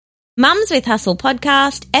Mums with Hustle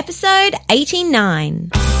podcast, episode 89.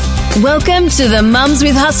 Welcome to the Mums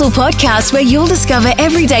with Hustle podcast, where you'll discover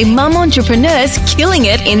everyday mum entrepreneurs killing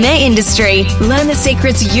it in their industry. Learn the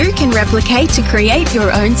secrets you can replicate to create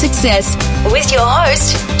your own success. With your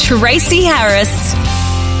host, Tracy Harris.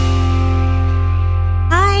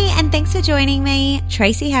 Hi, and thanks for joining me,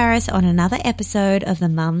 Tracy Harris, on another episode of the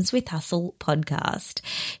Mums with Hustle podcast.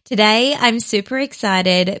 Today, I'm super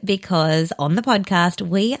excited because on the podcast,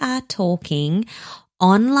 we are talking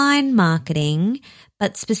online marketing,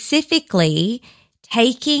 but specifically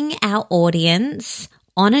taking our audience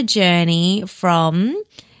on a journey from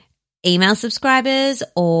email subscribers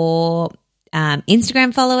or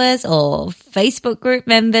Instagram followers or Facebook group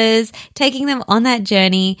members, taking them on that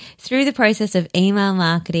journey through the process of email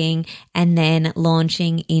marketing and then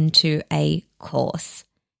launching into a course.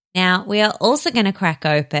 Now, we are also going to crack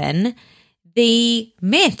open the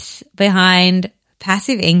myths behind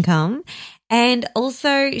passive income and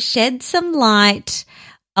also shed some light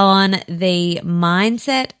on the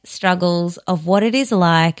mindset struggles of what it is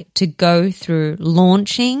like to go through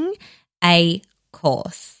launching a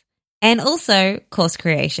course and also course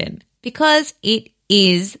creation, because it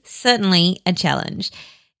is certainly a challenge.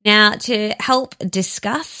 Now, to help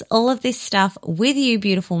discuss all of this stuff with you,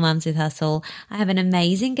 beautiful mums with hustle, I have an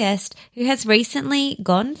amazing guest who has recently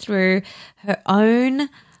gone through her own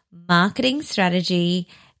marketing strategy,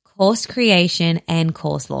 course creation and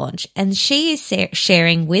course launch. And she is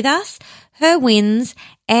sharing with us her wins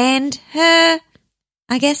and her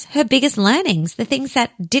biggest learnings, the things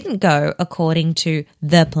that didn't go according to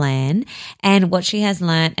the plan and what she has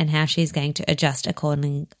learned and how she's going to adjust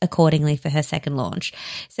accordingly for her second launch.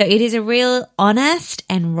 So it is a real honest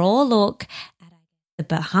and raw look at the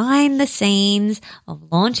behind the scenes of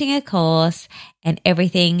launching a course and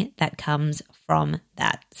everything that comes from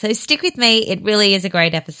that. So stick with me. It really is a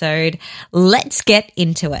great episode. Let's get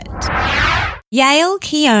into it. Yael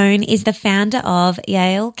Keon is the founder of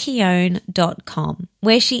yaelkeon.com,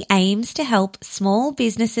 where she aims to help small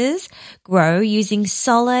businesses grow using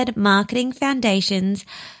solid marketing foundations,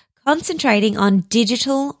 concentrating on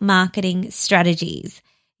digital marketing strategies.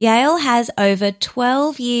 Yael has over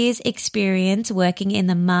 12 years experience working in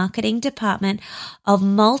the marketing department of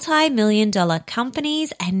multi-million-dollar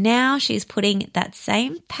companies, and now she's putting that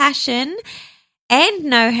same passion and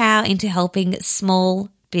know-how into helping small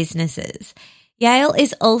businesses. Yael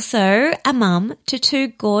is also a mum to two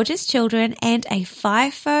gorgeous children and a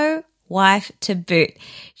FIFO wife to boot.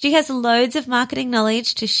 She has loads of marketing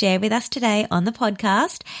knowledge to share with us today on the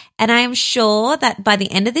podcast, and I am sure that by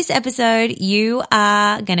the end of this episode, you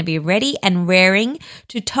are going to be ready and raring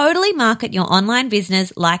to totally market your online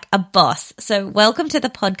business like a boss. So welcome to the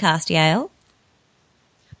podcast, Yael.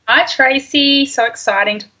 Hi, Tracy. So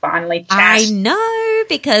exciting to finally chat. I know,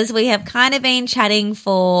 because we have kind of been chatting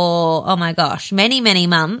for, oh my gosh, many, many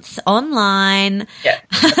months online. Yeah.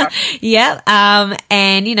 Yep.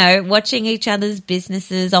 And, you know, watching each other's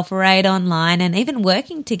businesses operate online and even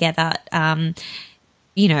working together.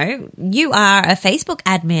 You know, you are a Facebook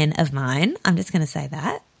admin of mine. I'm just going to say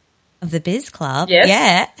that, of the Biz Club.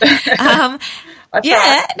 Yes.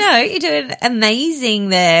 Yeah. No, you're doing amazing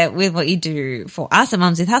there with what you do for us at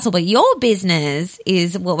Mums with Hustle, but your business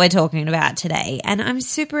is what we're talking about today. And I'm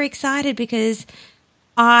super excited because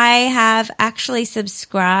I have actually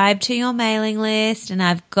subscribed to your mailing list and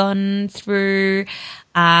I've gone through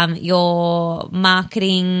your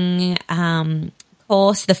marketing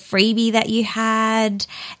course, the freebie that you had,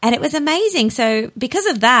 and it was amazing. So because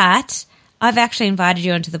of that, I've actually invited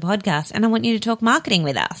you onto the podcast and I want you to talk marketing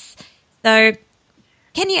with us. So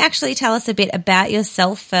can you actually tell us a bit about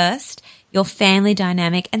yourself first, your family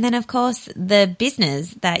dynamic, and then, of course, the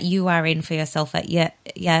business that you are in for yourself at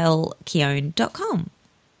yaelkeon.com?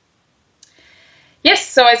 Yes,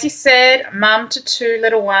 so as you said, mum to two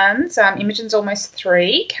little ones. Imogen's almost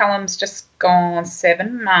 3. Callum's just gone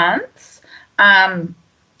 7 months.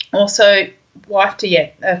 Also, wife to,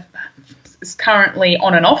 is currently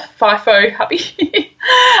on and off, FIFO hubby.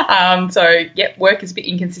 Work is a bit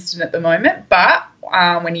inconsistent at the moment, but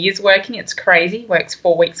when he is working, it's crazy. Works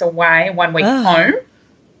 4 weeks away, 1 week home.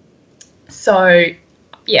 So,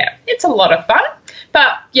 yeah, it's a lot of fun.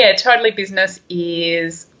 But, yeah, totally business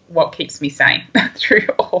is what keeps me sane through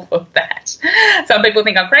all of that. Some people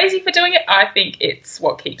think I'm crazy for doing it. I think it's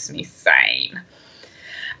what keeps me sane.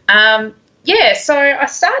 So I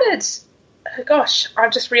started... Gosh,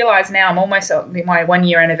 I've just realised now I'm almost at my 1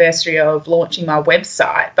 year anniversary of launching my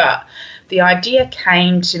website, but the idea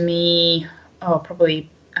came to me probably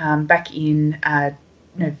back in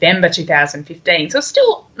November 2015, so it's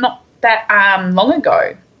still not that long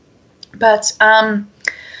ago. But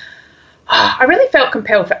I really felt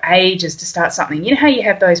compelled for ages to start something. You know how you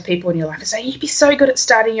have those people in your life who say, you'd be so good at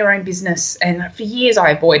starting your own business. And for years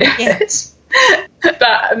I avoided it.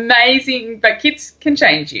 But amazing. But kids can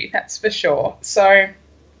change you, that's for sure. So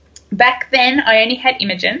back then I only had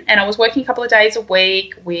Imogen, and I was working a couple of days a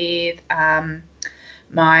week with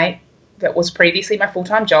that was previously my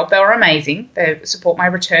full-time job. They were amazing. They support my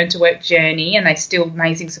return to work journey, and they're still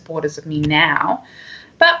amazing supporters of me now.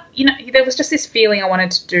 But, there was just this feeling I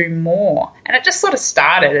wanted to do more. And it just sort of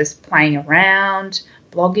started as playing around,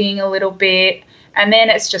 blogging a little bit, and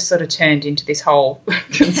then it's just sort of turned into this whole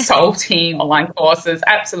consulting, online courses,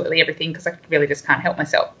 absolutely everything, because I really just can't help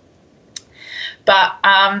myself. But,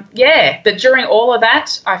 but during all of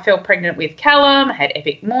that, I fell pregnant with Callum. I had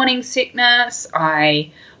epic morning sickness.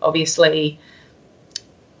 I obviously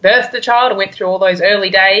birthed the child. I went through all those early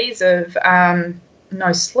days of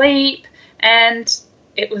no sleep, and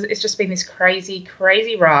it's just been this crazy,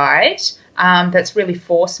 crazy ride that's really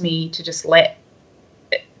forced me to just let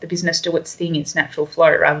the business do its thing, its natural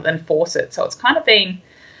flow, rather than force it. So it's kind of been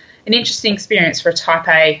an interesting experience for a type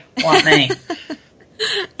A like me.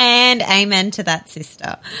 And amen to that,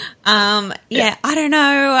 sister. I don't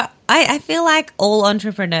know. I feel like all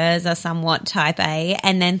entrepreneurs are somewhat type A,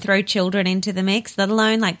 and then throw children into the mix, let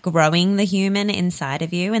alone like growing the human inside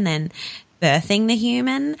of you and then birthing the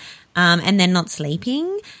human and then not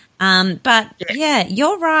sleeping.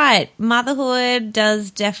 You're right. Motherhood does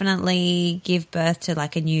definitely give birth to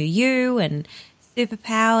like a new you and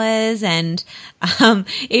superpowers, and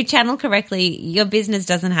if you channel correctly, your business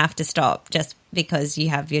doesn't have to stop just because you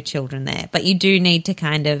have your children there. But you do need to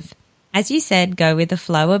kind of, as you said, go with the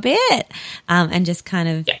flow a bit and just kind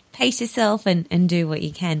of pace yourself and do what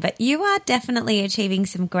you can. But you are definitely achieving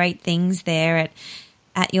some great things there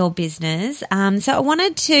at your business. So I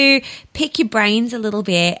wanted to pick your brains a little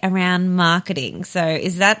bit around marketing. So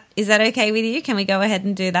is that okay with you? Can we go ahead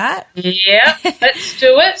and do that? Yeah, let's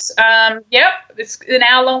do it. It's an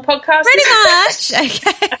hour-long podcast. Pretty much.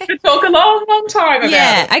 Okay. I could talk a long, long time about it.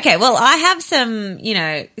 Yeah, okay. Well, I have some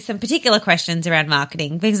particular questions around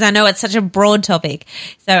marketing because I know it's such a broad topic.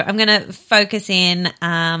 So I'm going to focus in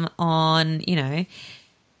on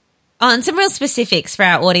some real specifics for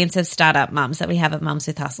our audience of startup mums that we have at Mums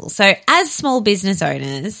with Hustle. So as small business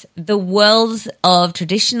owners, the worlds of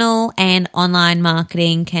traditional and online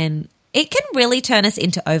marketing can really turn us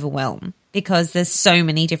into overwhelm because there's so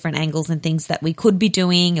many different angles and things that we could be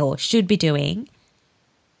doing or should be doing.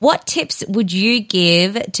 What tips would you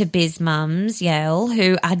give to biz mums, Yael,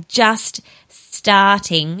 who are just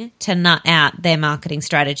starting to nut out their marketing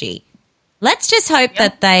strategy? Let's just hope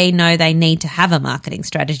that they know they need to have a marketing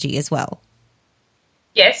strategy as well.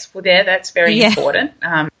 Yes, well, that's very important.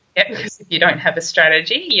 Because if you don't have a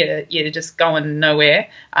strategy, you're just going nowhere.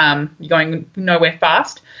 You're going nowhere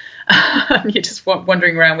fast. You're just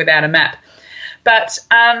wandering around without a map. But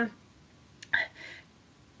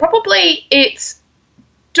probably it's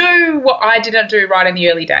do what I didn't do right in the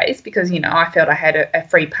early days because, I felt I had a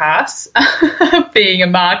free pass being a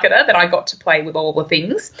marketer, that I got to play with all the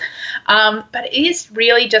things. But it is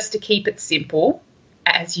really just to keep it simple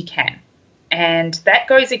as you can. And that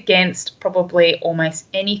goes against probably almost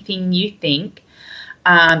anything you think,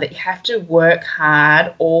 that you have to work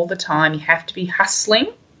hard all the time. You have to be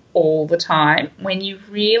hustling all the time when you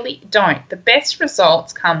really don't. The best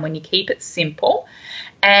results come when you keep it simple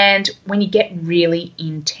and when you get really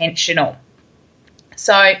intentional.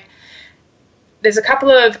 So there's a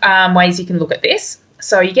couple of ways you can look at this.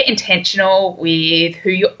 So you get intentional with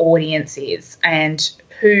who your audience is and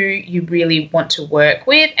who you really want to work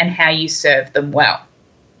with and how you serve them well.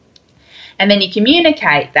 And then you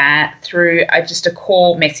communicate that through just a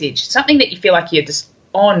core message, something that you feel like you're just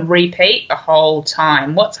on repeat the whole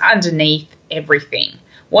time. What's underneath everything?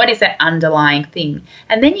 What is that underlying thing?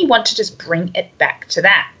 And then you want to just bring it back to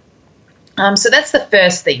that. So that's the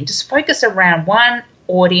first thing. Just focus around one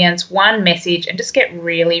audience, one message, and just get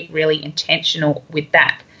really, really intentional with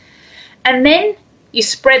that. And then you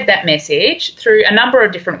spread that message through a number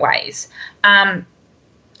of different ways. And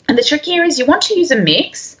the trick here is you want to use a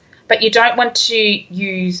mix, but you don't want to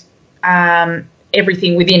use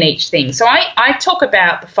everything within each thing. So I talk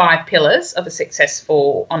about the 5 pillars of a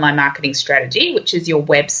successful online marketing strategy, which is your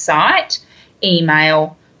website,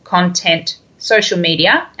 email, content, social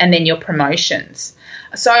media, and then your promotions.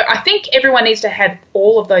 So I think everyone needs to have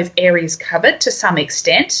all of those areas covered to some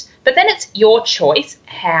extent, but then it's your choice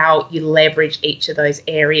how you leverage each of those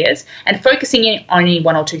areas and focusing in on only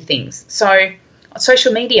one or two things. So on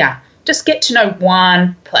social media, just get to know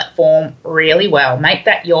one platform really well. Make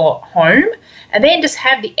that your home, and then just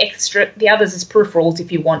have the others as peripherals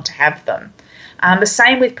if you want to have them. The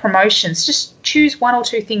same with promotions. Just choose one or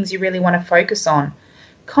two things you really want to focus on.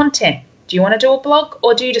 Content. Do you want to do a blog,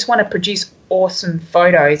 or do you just want to produce awesome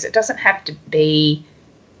photos? It doesn't have to be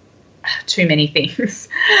too many things.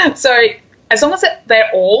 So as long as they're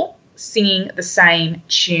all singing the same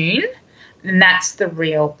tune, then that's the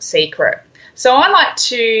real secret. So I like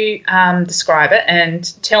to describe it,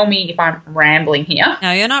 and tell me if I'm rambling here.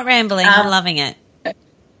 No, you're not rambling. I'm loving it.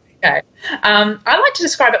 Okay. I like to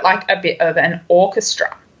describe it like a bit of an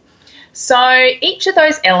orchestra. So each of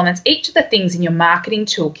those elements, each of the things in your marketing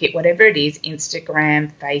toolkit, whatever it is,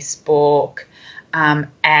 Instagram, Facebook,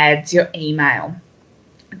 ads, your email,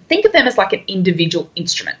 think of them as like an individual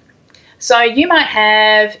instrument. So you might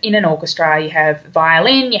have, in an orchestra, you have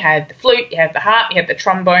violin, you have the flute, you have the harp, you have the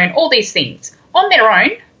trombone, all these things. On their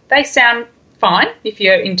own, they sound fine if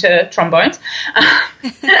you're into trombones,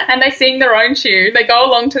 and they sing their own tune. They go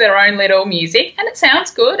along to their own little music, and it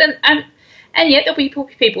sounds good, and yet there'll be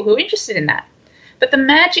people who are interested in that. But the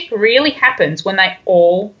magic really happens when they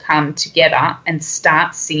all come together and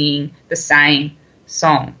start singing the same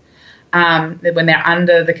song, when they're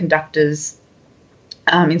under the conductor's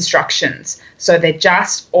instructions. So they're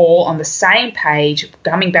just all on the same page,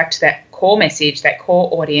 coming back to that core message, that core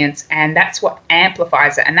audience, and that's what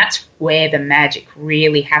amplifies it, and that's where the magic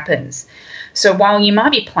really happens. So while you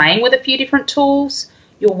might be playing with a few different tools,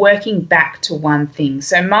 you're working back to one thing.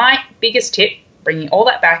 So my biggest tip, bringing all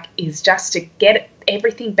that back, is just to get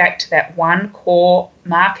everything back to that one core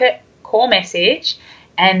market, core message,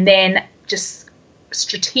 and then just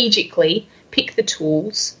strategically pick the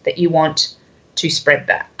tools that you want to spread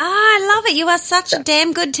that. I love it. You are such a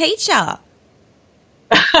damn good teacher.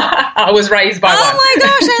 I was raised by one. Oh my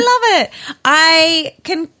gosh, I love it.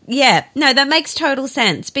 That makes total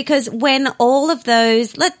sense, because when all of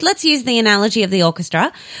those, let's use the analogy of the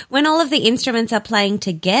orchestra, when all of the instruments are playing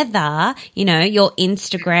together, your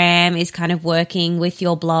Instagram is kind of working with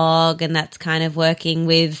your blog, and that's kind of working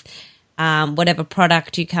with whatever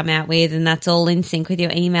product you come out with, and that's all in sync with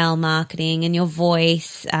your email marketing and your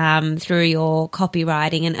voice through your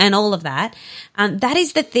copywriting and all of that. That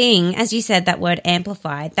is the thing, as you said, that word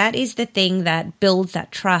amplified, that is the thing that builds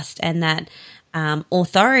that trust and that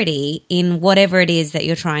authority in whatever it is that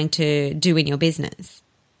you're trying to do in your business.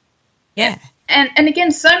 Yeah. And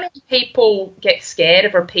again, so many people get scared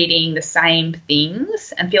of repeating the same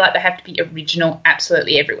things and feel like they have to be original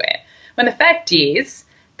absolutely everywhere, when the fact is,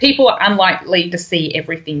 people are unlikely to see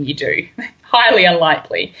everything you do. Highly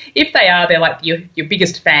unlikely. If they are, they're like your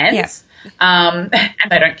biggest fans, and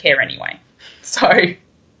they don't care anyway. So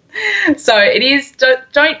it is.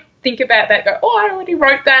 Don't think about that. Go, I already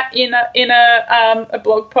wrote that in a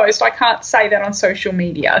blog post. I can't say that on social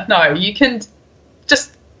media. No, you can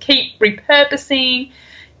just keep repurposing,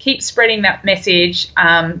 keep spreading that message,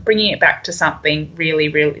 bringing it back to something really,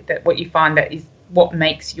 really that what you find that is what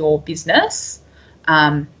makes your business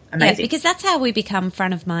amazing. Yeah, because that's how we become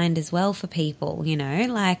front of mind as well for people,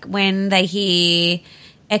 like when they hear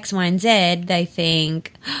X, Y, and Z, they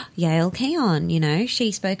think, Yael Keon,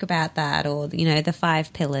 she spoke about that, or, the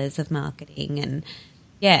 5 pillars of marketing. And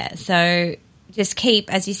so just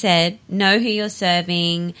keep, as you said, know who you're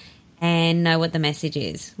serving and know what the message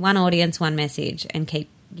is. One audience, one message, and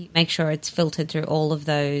make sure it's filtered through all of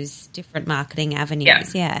those different marketing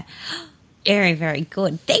avenues. Yeah. Very, very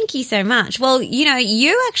good. Thank you so much. Well,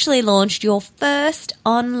 you actually launched your first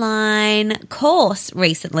online course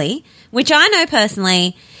recently, which I know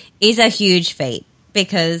personally is a huge feat,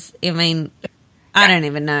 because, I don't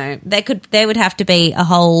even know. There would have to be a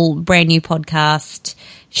whole brand new podcast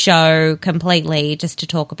show completely just to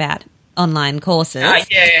talk about online courses.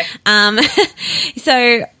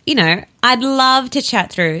 So, I'd love to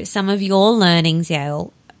chat through some of your learnings,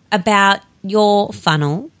 Yael, about your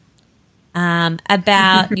funnel,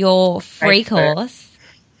 about your free course,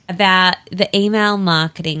 about the email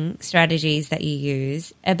marketing strategies that you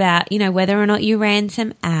use, about, whether or not you ran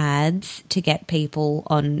some ads to get people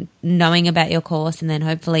on knowing about your course and then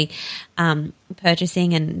hopefully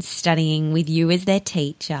purchasing and studying with you as their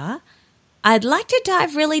teacher. I'd like to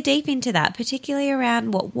dive really deep into that, particularly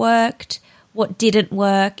around what worked, what didn't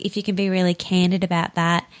work, if you can be really candid about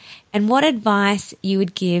that, and what advice you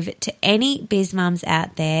would give to any biz mums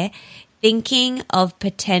out there thinking of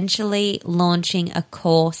potentially launching a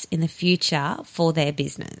course in the future for their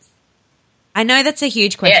business. I know that's a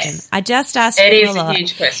huge question. Yes, I just asked you a lot. It is a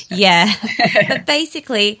huge question. Yeah. But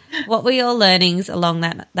basically, what were your learnings along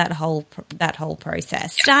that whole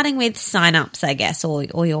process? Starting with sign-ups, I guess, or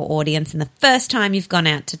your audience, and the first time you've gone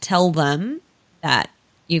out to tell them that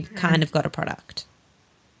you've kind of got a product.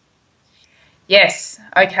 Yes.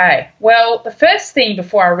 Okay. Well, the first thing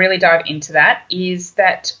before I really dive into that is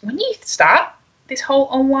that when you start this whole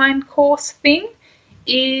online course thing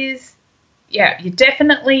is, you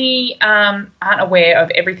definitely aren't aware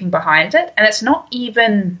of everything behind it. And it's not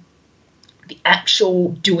even the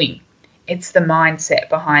actual doing. It's the mindset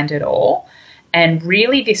behind it all. And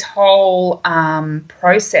really this whole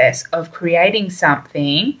process of creating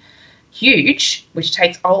something huge, which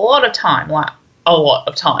takes a lot of time,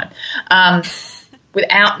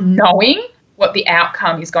 without knowing what the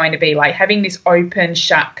outcome is going to be, like having this open,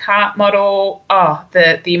 shut cart model,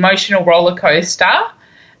 the emotional roller coaster,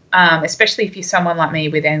 especially if you're someone like me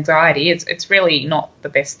with anxiety, it's really not the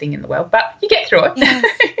best thing in the world, but you get through it. Yes.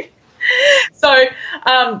 So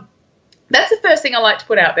that's the first thing I like to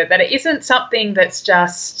put out there, that it isn't something that's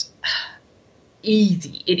just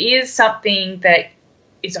easy. It is something that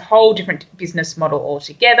is a whole different business model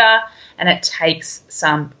altogether, and it takes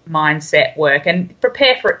some mindset work, and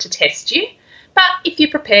prepare for it to test you. But if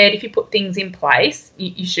you're prepared, if you put things in place,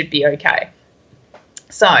 you should be okay.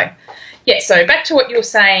 So back to what you were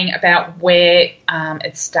saying about where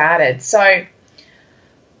it started. So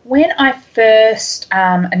when I first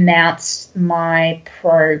announced my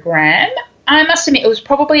program, I must admit it was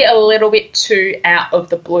probably a little bit too out of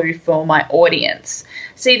the blue for my audience.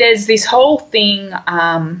 See, there's this whole thing,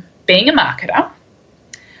 being a marketer,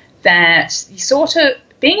 that you sort of,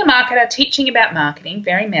 being a marketer, teaching about marketing,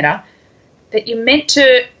 very meta, that you're meant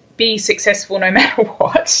to be successful no matter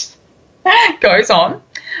what goes on,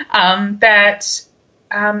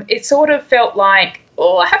 it sort of felt like,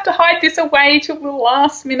 I have to hide this away till the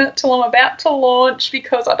last minute, till I'm about to launch,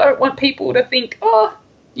 because I don't want people to think, to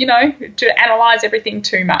analyse everything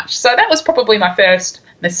too much. So that was probably my first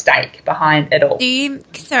mistake behind it all. Can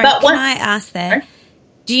I ask there?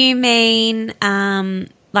 Do you mean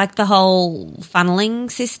like the whole funneling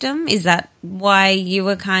system? Is that why you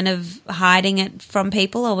were kind of hiding it from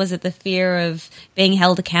people, or was it the fear of being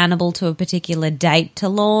held accountable to a particular date to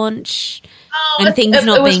launch and things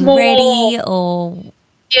not being ready? Or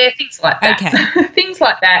things like that. Okay. Things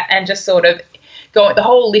like that, and just sort of the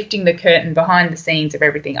whole lifting the curtain behind the scenes of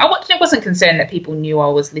everything. I wasn't concerned that people knew I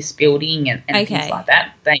was list building and things like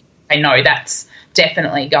that. They know that's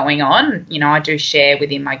definitely going on. I do share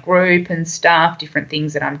within my group and stuff, different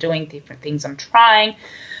things that I'm doing, different things I'm trying.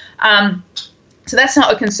 So that's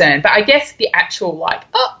not a concern. But I guess the actual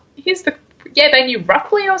they knew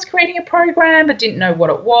roughly I was creating a program, but didn't know what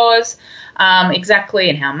it was exactly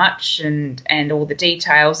and how much and all the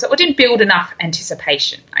details. So I didn't build enough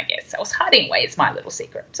anticipation, I guess. I was hiding away. It's my little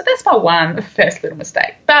secret. So that's my first little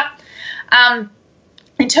mistake. But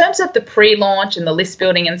in terms of the pre-launch and the list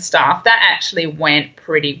building and stuff, that actually went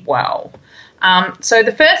pretty well. So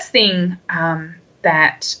the first thing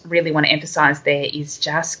that really want to emphasize there is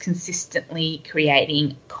just consistently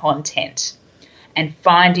creating content and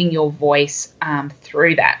finding your voice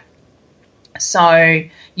through that. So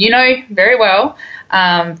you know very well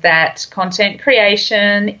that content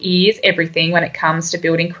creation is everything when it comes to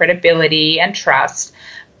building credibility and trust,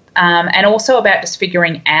 and also about just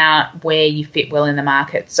figuring out where you fit well in the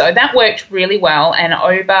market. So that worked really well, and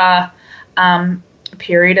over a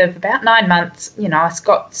period of about 9 months, I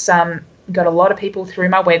got a lot of people through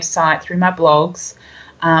my website, through my blogs,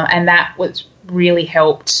 and that was really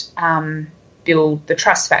helped build the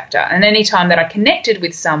trust factor. And any time that I connected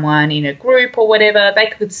with someone in a group or whatever, they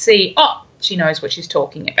could see, she knows what she's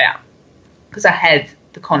talking about, because I had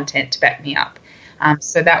the content to back me up.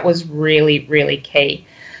 So that was really, really key.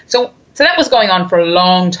 So that was going on for a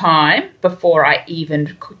long time before I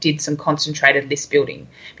even did some concentrated list building,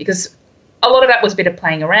 because a lot of that was a bit of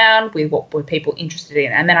playing around with what were people interested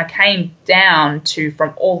in. And then I came down to,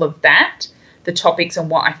 from all of that, the topics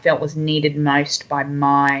and what I felt was needed most by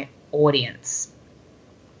my audience.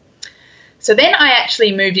 So then I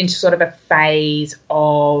actually moved into sort of a phase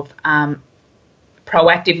of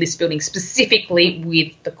proactive list building, specifically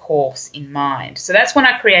with the course in mind. So that's when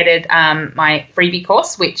I created my freebie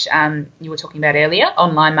course, which you were talking about earlier,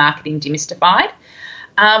 Online Marketing Demystified,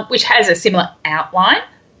 which has a similar outline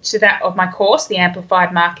to that of my course, the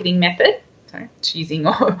Amplified Marketing Method. So it's using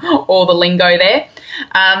all the lingo there.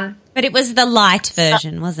 But it was the light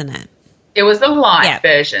version, wasn't it? It was the light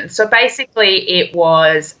version. So basically it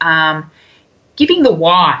was giving the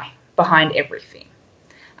why behind everything,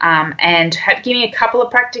 and giving a couple of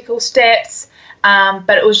practical steps,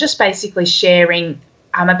 but it was just basically sharing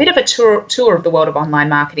a bit of a tour of the world of online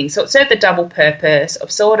marketing. So it served the double purpose of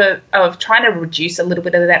of trying to reduce a little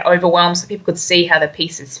bit of that overwhelm so people could see how the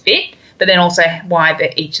pieces fit, but then also why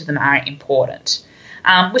each of them are important,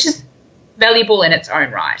 which is valuable in its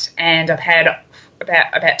own right. And I've had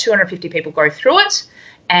about 250 people go through it,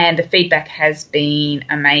 and the feedback has been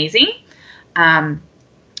amazing. And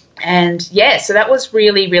yeah, so that was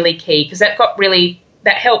really, really key, because that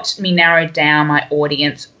helped me narrow down my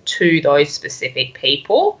audience to those specific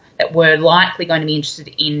people that were likely going to be interested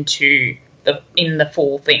in the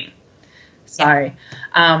full thing. So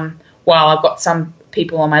while I've got some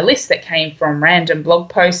people on my list that came from random blog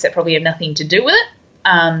posts that probably have nothing to do with it,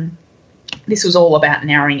 this was all about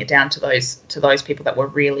narrowing it down to those people that were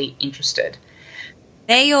really interested.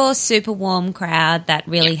 They're your super warm crowd that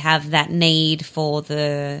really have that need for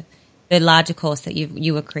the larger course that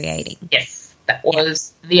you were creating. Yes, that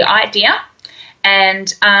was the idea. And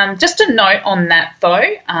just a note on that,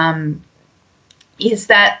 though, is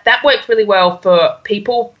that worked really well for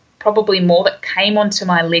people probably more that came onto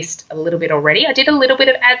my list a little bit already. I did a little bit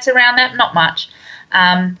of ads around that, not much.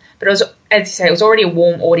 But it was, as you say, it was already a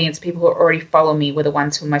warm audience. People who already follow me were the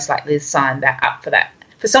ones who were most likely to sign that up for that.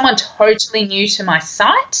 For someone totally new to my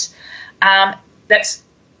site, that's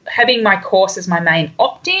having my course as my main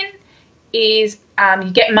opt-in is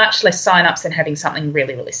you get much less sign-ups than having something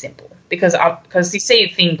really, really simple. Because you see a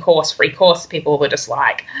thin course, free course, people were just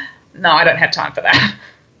like, no, I don't have time for that.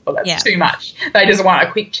 Well, that's too much. They just want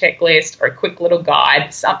a quick checklist or a quick little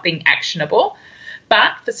guide, something actionable.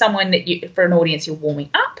 But for for an audience you're warming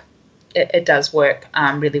up, it does work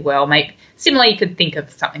really well. Maybe similarly, you could think of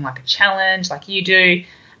something like a challenge, like you do,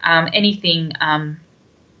 anything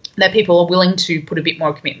that people are willing to put a bit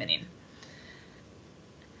more commitment in.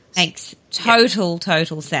 Makes total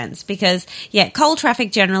sense, because cold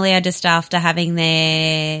traffic generally are just after having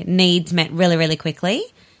their needs met really, really quickly.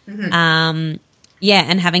 Mm-hmm.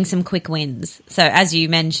 And having some quick wins. So as you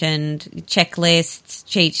mentioned, checklists,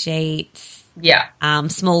 cheat sheets,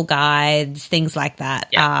 small guides, things like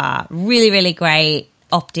that are really, really great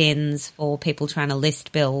opt-ins for people trying to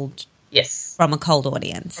list build from a cold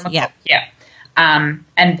audience. And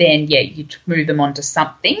then, you move them on to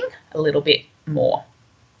something a little bit more.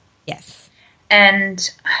 Yes. And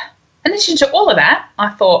in addition to all of that, I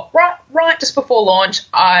thought, right just before launch,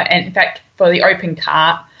 and in fact, for the open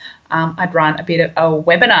cart, I'd run a bit of a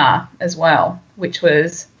webinar as well, which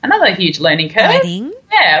was another huge learning curve. Exciting.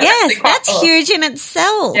 Yeah. Yes, that's huge in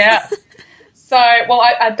itself. Yeah. So,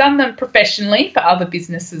 I'd done them professionally for other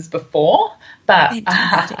businesses before, but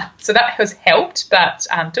so that has helped. But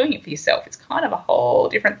doing it for yourself, it's kind of a whole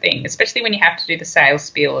different thing, especially when you have to do the sales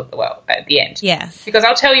spiel at the end. Yes. Because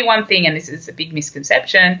I'll tell you one thing, and this is a big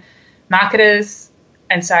misconception: marketers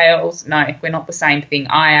and sales, no, we're not the same thing.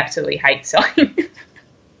 I absolutely hate selling.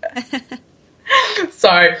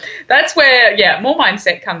 So that's where, more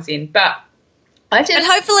mindset comes in. But But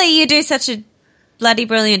hopefully you do such a bloody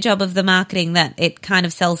brilliant job of the marketing that it kind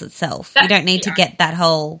of sells itself. You don't need to get that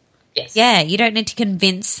whole... Yes. Yeah, you don't need to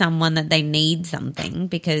convince someone that they need something,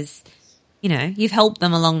 because, you've helped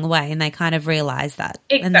them along the way and they kind of realise that.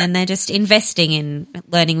 Exactly. And then they're just investing in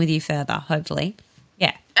learning with you further, hopefully.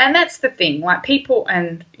 Yeah. And that's the thing. Like people,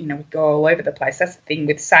 and, we go all over the place. That's the thing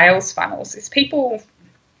with sales funnels is people...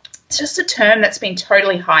 It's just a term that's been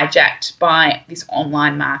totally hijacked by this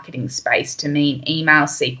online marketing space to mean email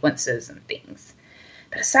sequences and things.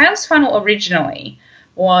 But a sales funnel originally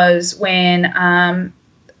was when a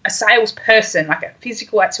salesperson, like a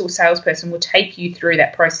physical actual salesperson, will take you through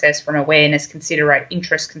that process from awareness,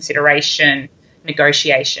 interest, consideration,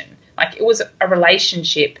 negotiation. Like it was a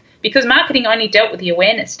relationship, because marketing only dealt with the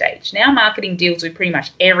awareness stage. Now marketing deals with pretty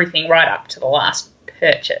much everything right up to the last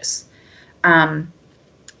purchase.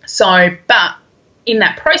 But in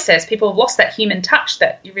that process, people have lost that human touch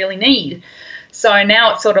that you really need. So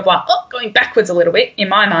now it's sort of like, going backwards a little bit, in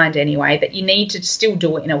my mind anyway, that you need to still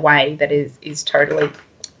do it in a way that is totally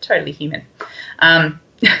human,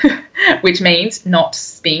 which means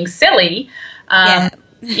not being silly,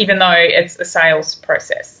 even though it's a sales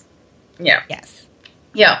process. Yeah. Yes.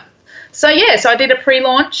 Yeah. So I did a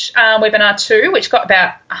pre-launch webinar too, which got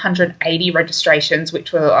about 180 registrations,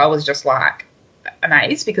 I was just like,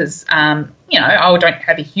 amazed, because I don't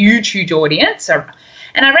have a huge audience, and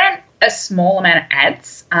I ran a small amount of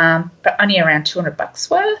ads, but only around $200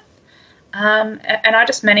 worth, and I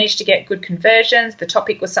just managed to get good conversions. The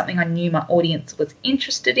topic was something I knew my audience was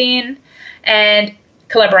interested in, and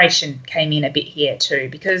collaboration came in a bit here too,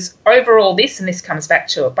 because overall this comes back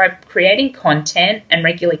to it, by creating content and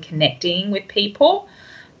regularly connecting with people,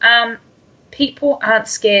 people aren't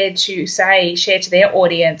scared to share to their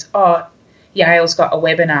audience, Yael's got a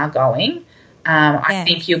webinar going. I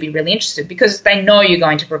think you'll be really interested, because they know you're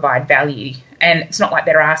going to provide value. And it's not like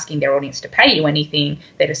they're asking their audience to pay you anything.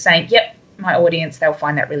 They're just saying, yep, my audience, they'll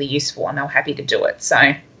find that really useful and they're happy to do it. So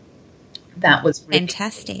that was really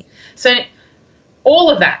fantastic. So all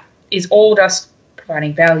of that is all just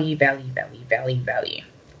providing value,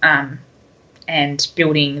 and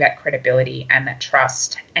building that credibility and that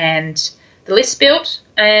trust. And the list built,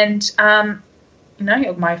 and my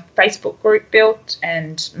Facebook group built,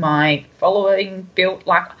 and my following built.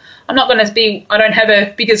 Like, I'm not going to be, I don't have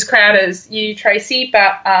a biggest crowd as you, Tracy,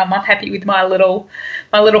 but I'm happy with my little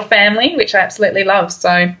family, which I absolutely love.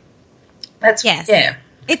 So that's, yes. Yeah.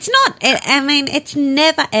 It's not, it's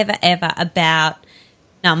never, ever, ever about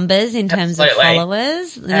numbers in terms of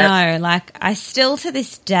followers. No, like, I still to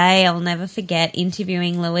this day, I'll never forget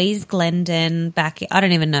interviewing Louise Glendon back, I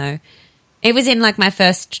don't even know. It was in like my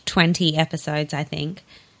first 20 episodes, I think.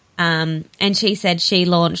 And she said she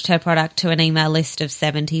launched her product to an email list of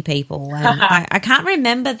 70 people. And I can't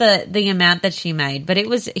remember the amount that she made, but it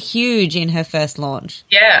was huge in her first launch.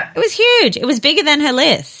 Yeah. It was huge. It was bigger than her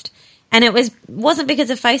list. And it wasn't because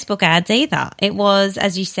of Facebook ads either. It was,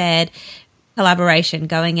 as you said, collaboration,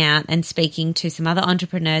 going out and speaking to some other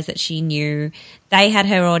entrepreneurs that she knew. They had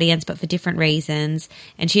her audience, but for different reasons.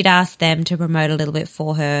 And she'd asked them to promote a little bit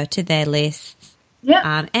for her to their lists.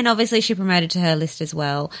 Yeah. And obviously she promoted to her list as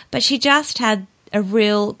well. But she just had a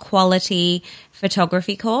real quality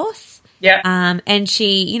photography course. Yeah. And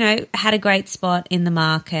she, had a great spot in the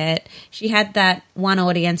market. She had that one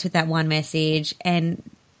audience with that one message, and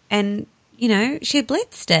she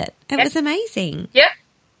blitzed it. It was amazing. Yeah.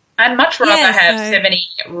 I'd much rather have 70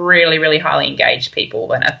 really, really highly engaged people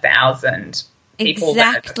than 1,000 people.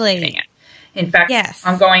 Exactly. In fact, yes.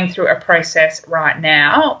 I'm going through a process right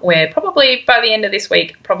now where probably by the end of this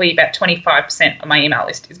week, probably about 25% of my email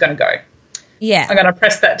list is going to go. Yeah. I'm going to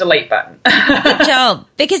press that delete button. Good job.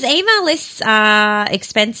 Because email lists are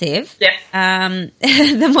expensive. Yes.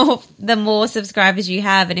 The more subscribers you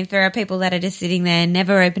have, and if there are people that are just sitting there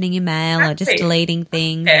never opening your mail or just deleting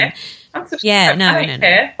things. Yeah. No.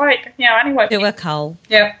 I only want do a cull.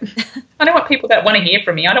 Yeah. I don't want people that want to hear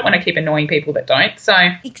from me. I don't want to keep annoying people that don't. So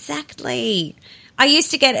exactly. I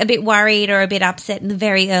used to get a bit worried or a bit upset in the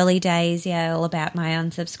very early days, Yael, about my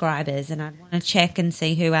unsubscribers, and I'd want to check and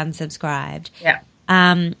see who unsubscribed. Yeah.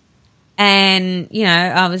 And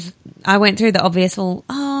I went through the obvious,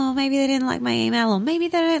 maybe they didn't like my email, or maybe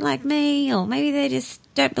they don't like me, or maybe they just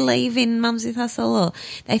don't believe in Mums with Hustle, or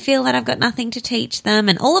they feel that I've got nothing to teach them,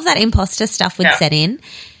 and all of that imposter stuff would set in. And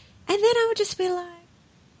then I would just be like,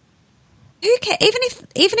 who cares?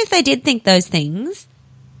 Even if they did think those things,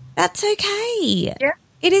 that's okay. Yeah.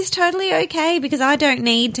 It is totally okay, because I don't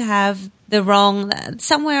need to have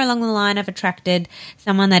somewhere along the line I've attracted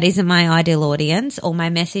someone that isn't my ideal audience, or my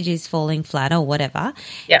message is falling flat or whatever.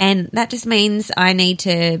 Yep. And that just means I need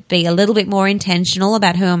to be a little bit more intentional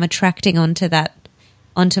about who I'm attracting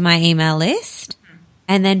onto my email list,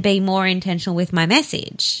 and then be more intentional with my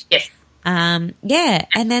message. Yes. And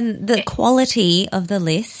then the quality of the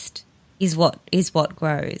list is what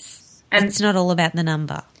grows. And it's not all about the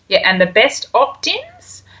number. Yeah, and the best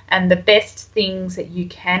opt-ins and the best things that you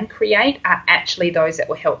can create are actually those that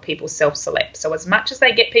will help people self-select. So as much as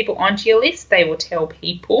they get people onto your list, they will tell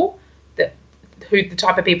people the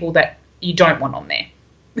type of people that you don't want on there.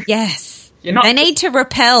 Yes. They need to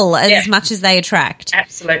repel as much as they attract.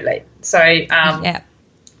 Absolutely. So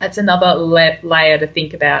that's another layer to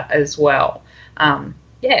think about as well.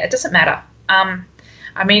 It doesn't matter.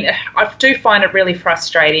 I do find it really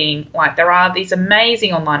frustrating. Like, there are these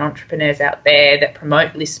amazing online entrepreneurs out there that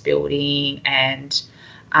promote list building and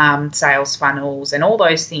sales funnels and all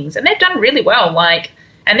those things, and they've done really well.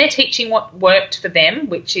 And they're teaching what worked for them,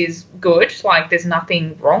 which is good. Like, there's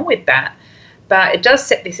nothing wrong with that. But it does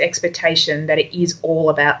set this expectation that it is all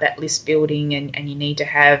about that list building, and you need to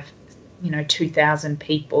have, 2,000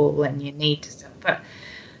 people, and you need to. But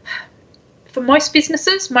for most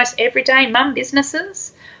businesses, most everyday mum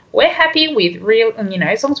businesses, we're happy with real,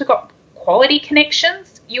 as long as we've got quality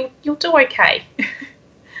connections, you'll do okay.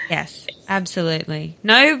 Yes, absolutely.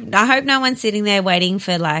 No, I hope no one's sitting there waiting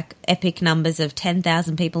for epic numbers of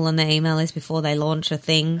 10,000 people on their email list before they launch a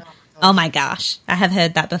thing. Oh my gosh, I have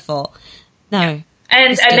heard that before. No. Yeah.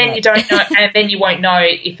 And then you don't know, and then you won't know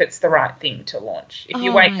if it's the right thing to launch. If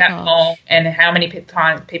you wait that long, and how many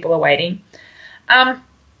times people are waiting.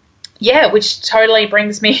 Which totally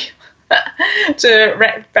brings me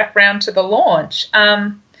back round to the launch,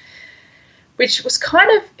 which was kind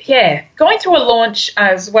of, going through a launch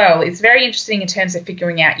as well is very interesting in terms of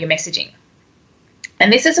figuring out your messaging.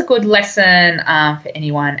 And this is a good lesson for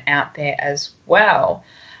anyone out there as well.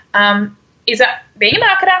 Is that being a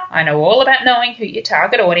marketer, I know all about knowing who your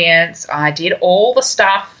target audience. I did all the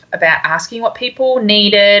stuff about asking what people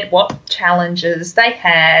needed, what challenges they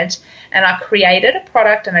had, and I created a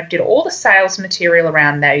product and I did all the sales material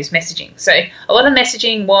around those messaging. So a lot of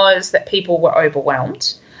messaging was that people were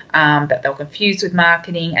overwhelmed, that they were confused with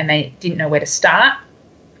marketing and they didn't know where to start.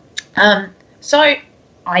 So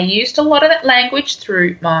I used a lot of that language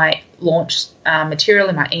through my launch material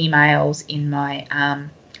in my emails, in my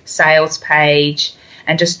sales page,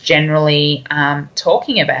 and just generally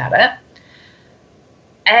talking about it.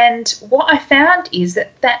 And what I found is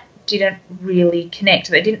that didn't really connect.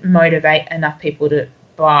 They didn't motivate enough people to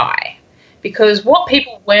buy, because what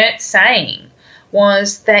people weren't saying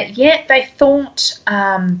was that, they thought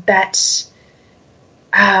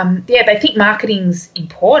they think marketing's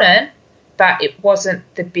important, but it wasn't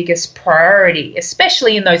the biggest priority,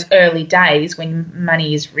 especially in those early days when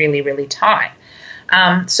money is really, really tight.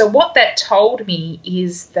 So what that told me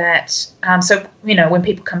is that, when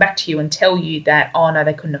people come back to you and tell you that, oh, no,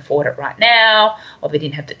 they couldn't afford it right now, or they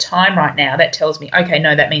didn't have the time right now, that tells me, okay,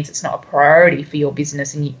 no, that means it's not a priority for your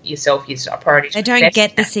business and yourself. It's not a priority. They don't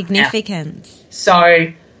get the significance. Now.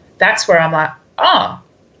 So that's where I'm like, oh,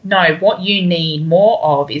 no, what you need more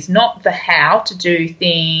of is not the how to do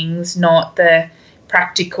things, not the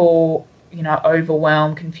practical,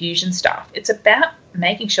 overwhelm, confusion stuff. It's about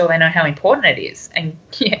making sure they know how important it is and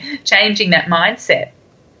changing that mindset.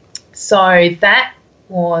 So that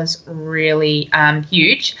was really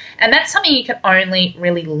huge. And that's something you can only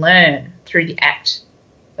really learn through the act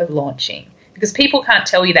of launching, because people can't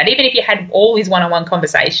tell you that. Even if you had all these one-on-one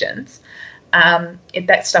conversations,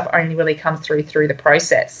 that stuff only really comes through the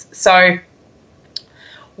process. So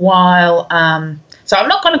while so I'm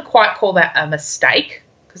not going to quite call that a mistake,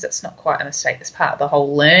 because it's not quite a mistake. It's part of the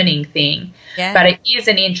whole learning thing. Yeah. But it is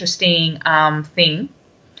an interesting thing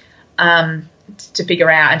to figure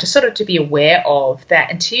out, and just sort of to be aware of that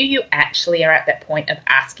until you actually are at that point of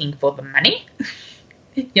asking for the money,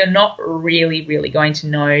 you're not really, really going to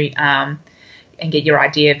know and get your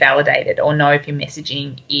idea validated or know if your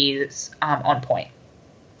messaging is on point.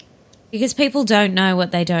 Because people don't know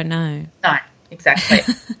what they don't know. No, exactly.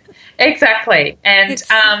 Exactly. And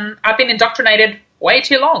I've been indoctrinated way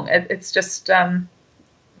too long. It's just,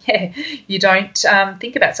 you don't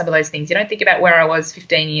think about some of those things. You don't think about where I was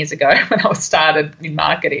 15 years ago when I started in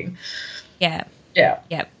marketing. Yeah. Yeah.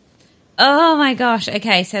 Yep. Oh, my gosh.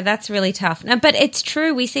 Okay, so that's really tough. No, but it's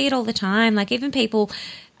true. We see it all the time. Like even people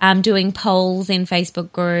doing polls in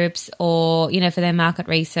Facebook groups or, for their market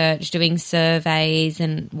research, doing surveys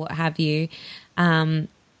and what have you.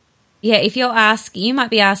 If you might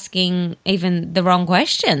be asking even the wrong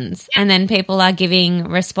questions, and then people are giving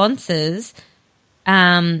responses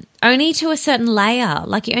only to a certain layer.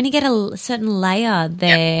 Like you only get a certain layer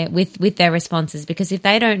there with their responses, because if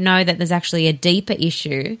they don't know that there's actually a deeper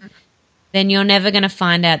issue, then you're never going to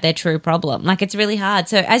find out their true problem. Like it's really hard.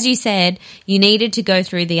 So as you said, you needed to go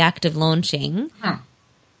through the act of launching.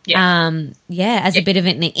 As a bit of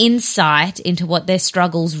an insight into what their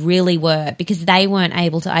struggles really were, because they weren't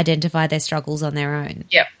able to identify their struggles on their own.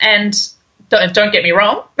 Yeah, and don't get me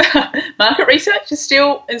wrong, market research is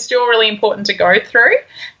still really important to go through,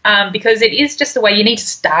 because it is just the way you need to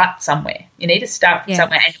start somewhere. You need to start from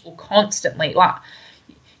somewhere, and it will constantly,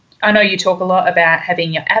 I know you talk a lot about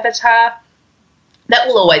having your avatar. That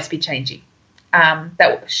will always be changing.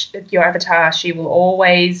 Your avatar, she will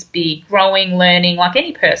always be growing, learning like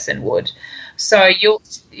any person would. So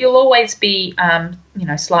you'll always be,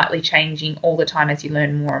 slightly changing all the time as you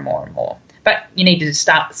learn more and more and more. But you need to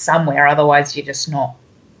start somewhere, otherwise you're just not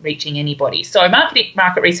reaching anybody. So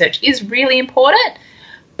market research is really important,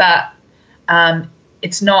 but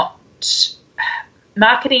it's not.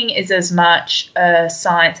 Marketing is as much a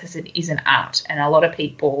science as it is an art, and a lot of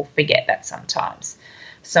people forget that sometimes.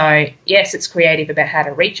 So, yes, it's creative about how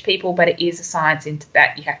to reach people, but it is a science into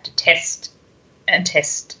that you have to test and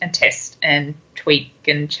test and test and tweak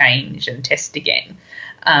and change and test again.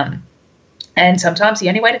 And sometimes the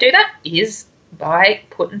only way to do that is by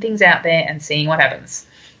putting things out there and seeing what happens.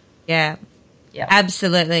 Yeah. Yeah,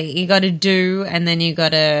 absolutely. You got to do, and then you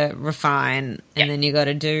got to refine, and then you got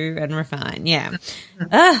to do and refine. Yeah.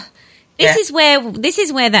 This is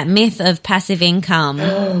where that myth of passive income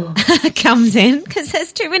comes in, because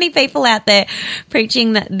there's too many people out there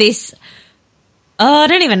preaching that this, I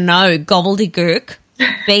don't even know, gobbledygook,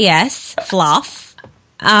 BS, fluff,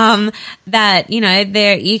 that,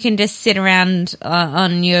 there you can just sit around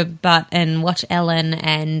on your butt and watch Ellen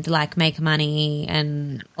and make money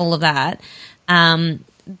and all of that.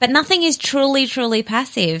 But nothing is truly, truly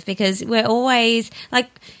passive, because we're always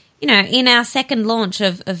in our second launch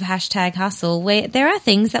of hashtag hustle, there are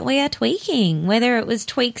things that we are tweaking, whether it was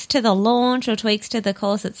tweaks to the launch or tweaks to the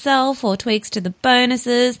course itself or tweaks to the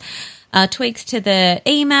bonuses, tweaks to the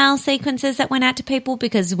email sequences that went out to people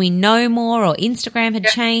because we know more or Instagram had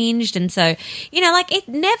changed. And so, it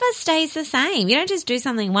never stays the same. You don't just do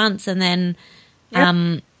something once and then,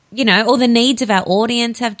 or the needs of our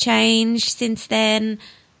audience have changed since then.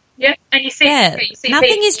 Yeah, and you see nothing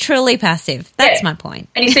people, is truly passive. That's my point.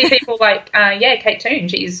 And you see people like, Kate Toon,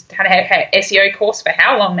 she's had her SEO course for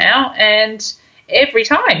how long now, and every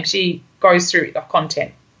time she goes through the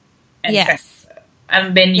content. And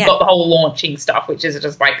and then you've got the whole launching stuff, which is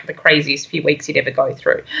just like the craziest few weeks you'd ever go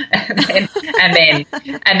through, and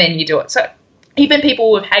then you do it. So even people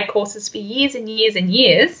who have had courses for years and years and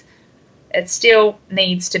years, it still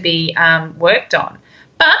needs to be worked on.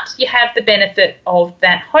 But you have the benefit of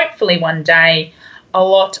that. Hopefully, one day,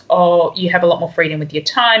 you have a lot more freedom with your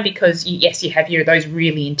time because you have those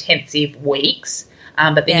really intensive weeks,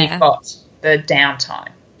 but then you've got the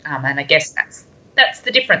downtime, and I guess that's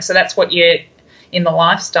the difference. So that's what you're in the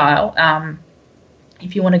lifestyle.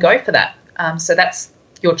 If you want to go for that, so that's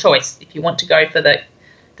your choice. If you want to go for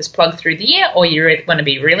this plug through the year, or you're going to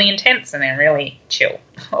be really intense and then really chill.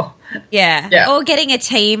 Or getting a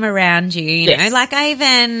team around you, you know. Like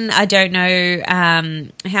I don't know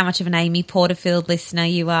how much of an Amy Porterfield listener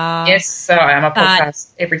you are. Yes, so I'm a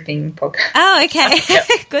podcast, everything podcast. Oh, okay.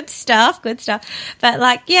 Good stuff. But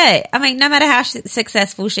I mean, no matter how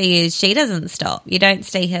successful she is, she doesn't stop. You don't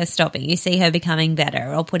see her stopping. You see her becoming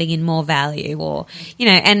better or putting in more value or,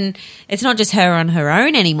 and it's not just her on her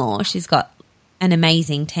own anymore. She's got an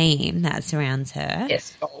amazing team that surrounds her.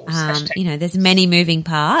 Yes, goals. There's many moving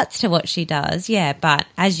parts to what she does. Yeah, but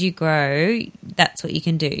as you grow, that's what you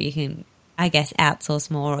can do. You can, I guess, outsource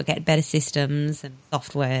more or get better systems and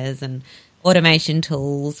softwares and automation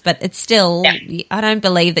tools. But it's still, I don't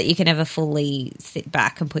believe that you can ever fully sit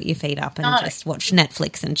back and put your feet up and just watch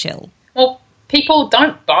Netflix and chill. Well, people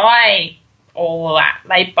don't buy all of that.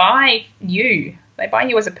 They buy you. They buy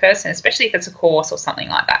you as a person, especially if it's a course or something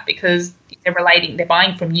like that, because they're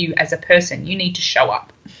buying from you as a person. You need to show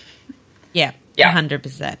up. Yeah.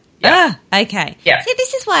 100%. Yeah. Okay. Yeah. See,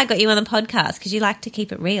 this is why I got you on the podcast, because you like to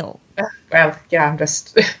keep it real. I'm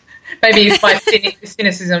just maybe it's my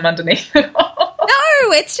cynicism underneath. No,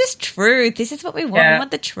 it's just truth. This is what we want. We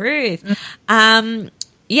want the truth.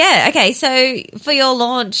 Okay. So for your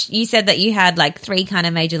launch, you said that you had 3 kind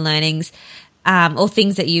of major learnings. Or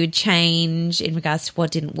things that you would change in regards to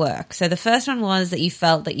what didn't work. So the first one was that you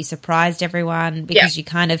felt that you surprised everyone because you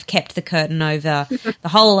kind of kept the curtain over the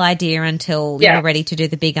whole idea until you were ready to do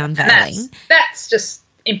the big unveiling. That's just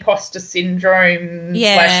imposter syndrome /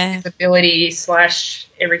 disability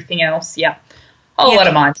 / everything else. Yeah. A whole lot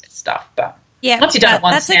of mindset stuff. But once you've done it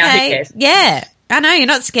once now, who cares? Yeah. I know, you're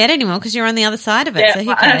not scared anymore because you're on the other side of it, so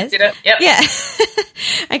who cares? I did it. Yep. Yeah.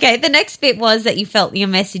 Okay, the next bit was that you felt your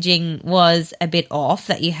messaging was a bit off,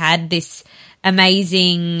 that you had this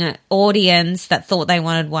amazing audience that thought they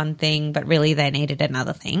wanted one thing, but really they needed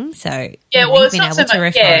another thing. So you've been able to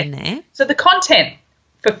refine there. So the content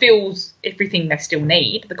fulfills everything they still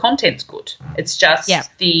need. The content's good. It's just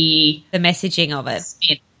the messaging of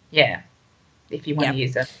it. Yeah, if you want to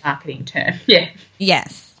use a marketing term. Yeah.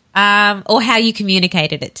 Yes. Or how you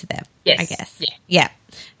communicated it to them, yes. I guess. Yeah.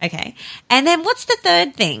 Okay. And then what's the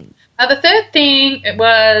third thing? The third thing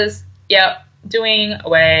was, doing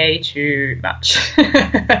way too much.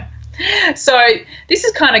 So this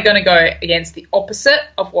is kind of going to go against the opposite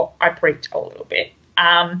of what I preach a little bit.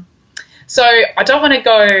 So I don't want to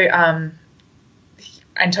go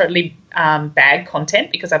and totally bag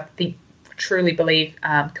content, because I truly believe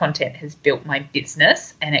content has built my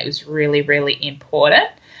business, and it was really, really important.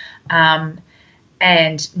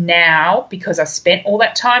 And now, because I spent all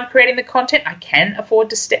that time creating the content, I can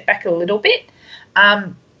afford to step back a little bit.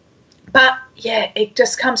 But it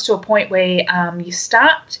just comes to a point where you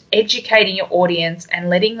start educating your audience and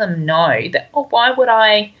letting them know that, why would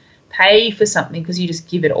I pay for something because you just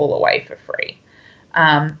give it all away for free?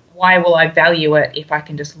 Why will I value it if I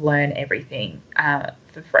can just learn everything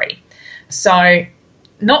for free? So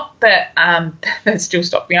not that that still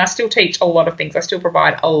stopped me. I still teach a lot of things. I still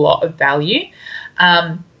provide a lot of value.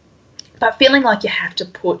 But feeling like you have to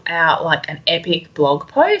put out an epic blog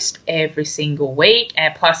post every single week,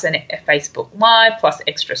 and plus a Facebook Live, plus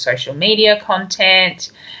extra social media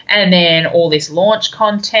content, and then all this launch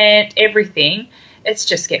content, everything, it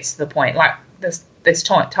just gets to the point. There's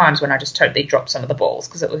times when I just totally dropped some of the balls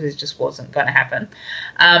because it just wasn't going to happen.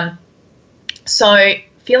 So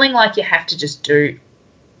feeling like you have to just do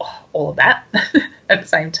all of that at the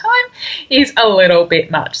same time is a little bit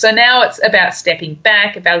much. So now it's about stepping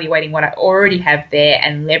back, evaluating what I already have there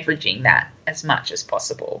and leveraging that as much as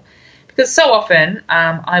possible. Because so often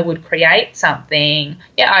I would create something,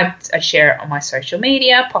 I'd share it on my social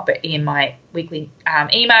media, pop it in my weekly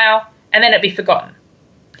email, and then it'd be forgotten.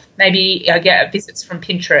 Maybe I get visits from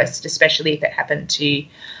Pinterest, especially if it happened to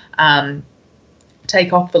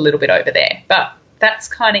take off a little bit over there. But that's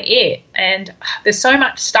kind of it. And there's so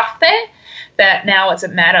much stuff there that now it's a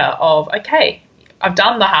matter of, okay, I've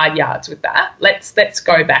done the hard yards with that. Let's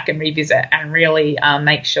go back and revisit and really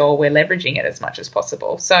make sure we're leveraging it as much as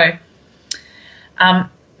possible. So,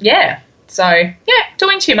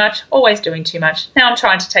 doing too much, always doing too much. Now I'm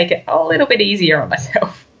trying to take it a little bit easier on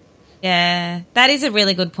myself. Yeah, that is a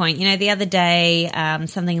really good point. You know, the other day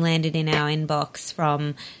something landed in our inbox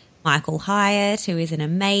from Michael Hyatt, who is an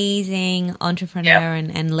amazing entrepreneur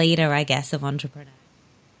and leader, I guess, of entrepreneurs.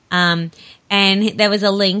 And there was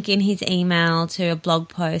a link in his email to a blog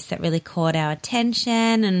post that really caught our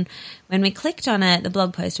attention. And when we clicked on it, the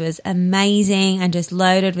blog post was amazing and just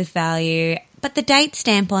loaded with value. But the date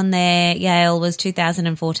stamp on there, Yael, was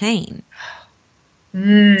 2014.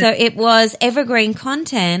 So it was evergreen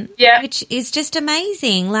content, which is just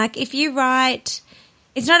amazing. Like if you write,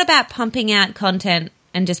 it's not about pumping out content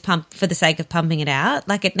and just pump for the sake of pumping it out.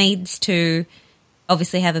 Like it needs to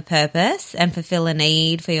obviously have a purpose and fulfill a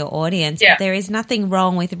need for your audience. Yeah. But there is nothing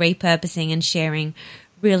wrong with repurposing and sharing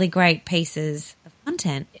really great pieces of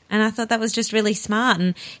content. And I thought that was just really smart.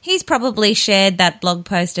 And he's probably shared that blog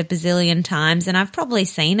post a bazillion times, and I've probably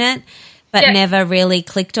seen it, but never really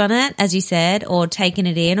clicked on it, as you said, or taken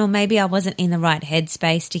it in, or maybe I wasn't in the right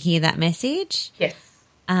headspace to hear that message. Yes.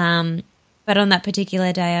 But on that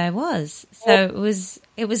particular day I was. So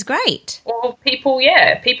it was great. Well, people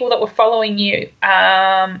that were following you.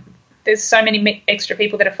 There's so many extra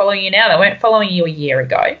people that are following you now that weren't following you a year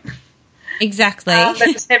ago. Exactly.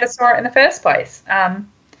 They just never saw it in the first place.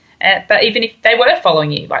 But even if they were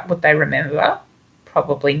following you, like, would they remember?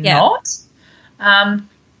 Probably not. So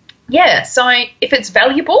if it's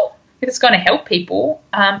valuable, if it's going to help people,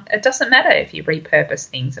 it doesn't matter if you repurpose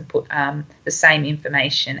things and put the same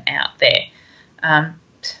information out there.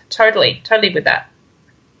 Totally with that.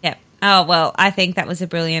 Yeah. Oh, well, I think that was a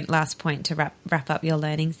brilliant last point to wrap up your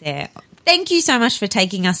learnings there. Thank you so much for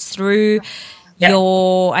taking us through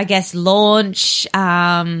your, I guess, launch,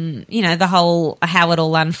 the whole, how it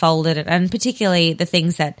all unfolded, and particularly the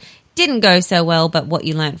things that didn't go so well, but what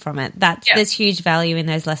you learned from it. There's huge value in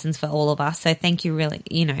those lessons for all of us. So thank you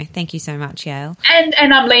thank you so much, Yael.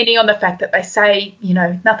 And I'm leaning on the fact that they say,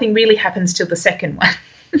 nothing really happens till the second one.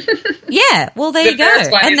 Yeah, well, there you go. The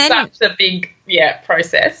first one is such a big,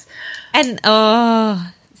 process. And,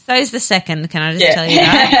 so's the second, can I just tell you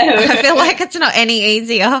that? I feel like it's not any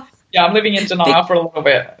easier. Yeah, I'm living in denial for a little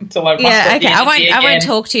bit until I I won't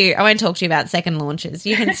talk to you about second launches.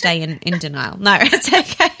 You can stay in denial. No, it's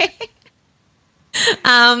okay.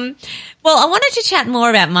 Well, I wanted to chat more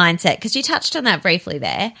about mindset because you touched on that briefly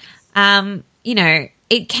there.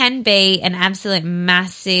 It can be an absolute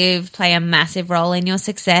play a massive role in your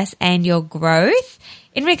success and your growth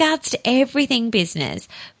in regards to everything business.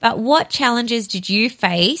 But what challenges did you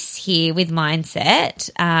face here with mindset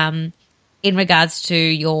in regards to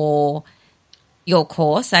your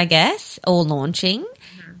course, I guess, or launching?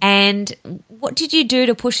 And what did you do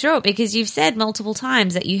to push through it? Because you've said multiple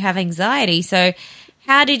times that you have anxiety. So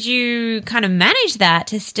how did you kind of manage that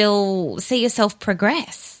to still see yourself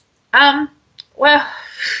progress? Well,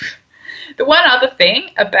 the one other thing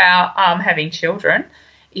about having children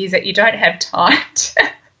is that you don't have time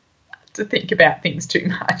to think about things too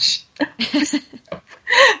much.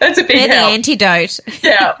 That's a big They're help. the antidote.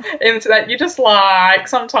 Yeah, into that you just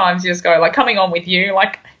sometimes you just go coming on with you,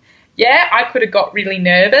 I could have got really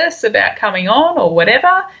nervous about coming on or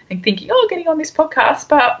whatever and thinking, getting on this podcast.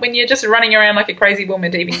 But when you're just running around like a crazy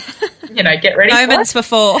woman to even, get ready moments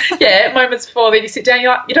before. Yeah, moments before that you sit down,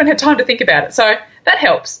 you don't have time to think about it. So that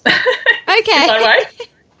helps. Okay. In my way.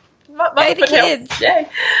 Go to kids.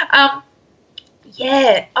 Helps.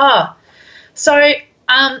 Yeah. So,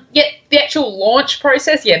 the actual launch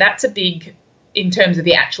process, that's a big, in terms of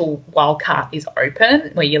the actual wildcard is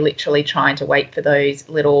open, where you're literally trying to wait for those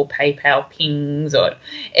little PayPal pings, or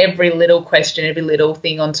every little question, every little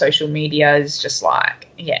thing on social media is just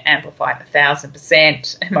amplified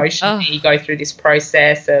 1,000% emotionally. You go through this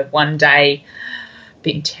process of one day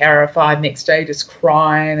being terrified, next day just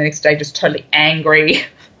crying, the next day just totally angry.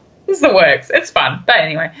 This is the works. It's fun. But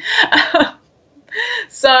anyway,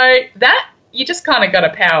 so that you just kind of got to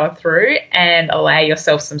power through and allow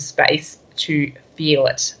yourself some space to feel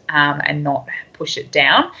it and not push it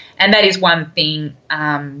down. And that is one thing,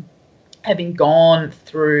 having gone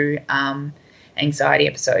through anxiety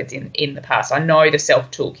episodes in the past. I know the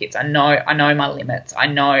self-toolkits. I know my limits. I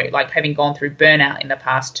know, like, having gone through burnout in the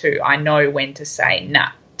past too, I know when to say, nah,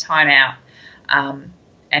 time out,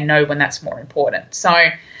 and know when that's more important. So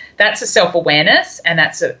that's a self-awareness, and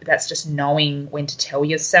that's just knowing when to tell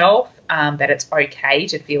yourself that it's okay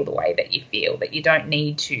to feel the way that you feel, that you don't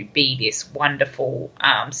need to be this wonderful,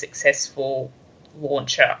 successful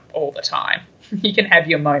launcher all the time. You can have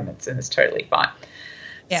your moments, and it's totally fine.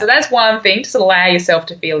 Yeah. So that's one thing, just allow yourself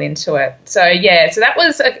to feel into it. So, so that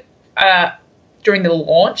was during the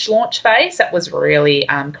launch phase. That was really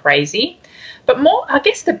crazy. But more, I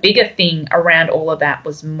guess the bigger thing around all of that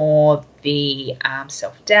was more the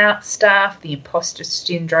self-doubt stuff, the imposter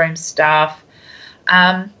syndrome stuff,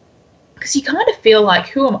 because you kind of feel like,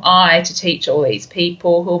 who am I to teach all these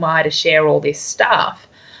people? Who am I to share all this stuff,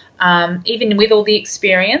 even with all the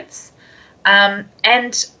experience?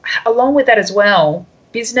 And along with that as well,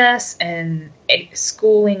 business and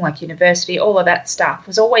schooling, like university, all of that stuff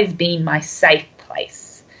has always been my safe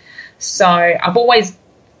place. So I've always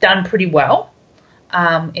done pretty well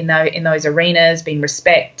in those arenas, been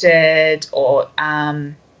respected or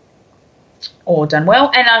done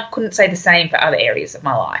well, and I couldn't say the same for other areas of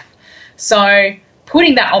my life. So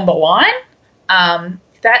putting that on the line,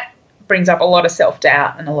 that brings up a lot of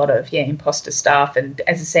self-doubt and a lot of imposter stuff. And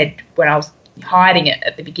as I said, when I was hiding it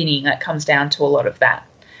at the beginning, that comes down to a lot of that.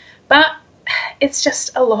 But it's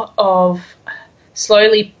just a lot of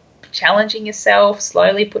slowly challenging yourself,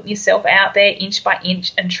 slowly putting yourself out there inch by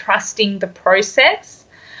inch, and trusting the process.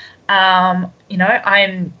 I'm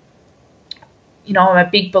a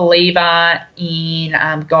big believer in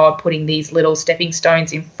God putting these little stepping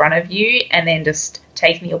stones in front of you, and then just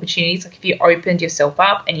taking the opportunities. Like if you opened yourself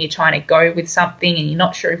up and you're trying to go with something and you're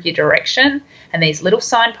not sure of your direction, and these little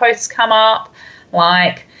signposts come up,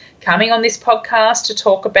 like coming on this podcast to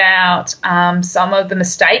talk about some of the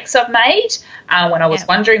mistakes I've made when I was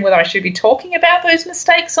wondering whether I should be talking about those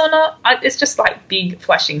mistakes or not. It's just like big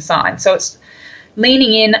flashing signs. So it's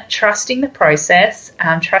leaning in, trusting the process,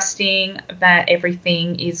 trusting that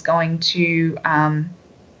everything is going to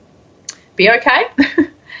be okay,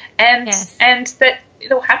 and that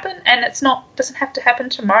it'll happen, and doesn't have to happen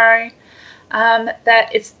tomorrow. That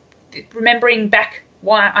it's remembering back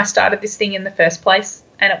why I started this thing in the first place,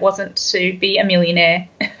 and it wasn't to be a millionaire.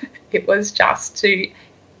 It was just to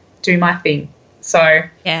do my thing. So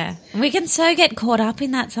yeah, we can so get caught up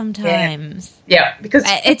in that sometimes. Yeah, because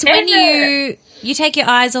it's when you take your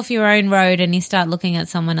eyes off your own road and you start looking at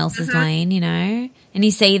someone else's lane, and you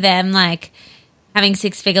see them like having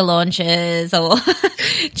 6-figure launches or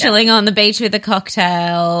chilling on the beach with a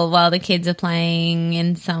cocktail while the kids are playing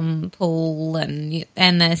in some pool, and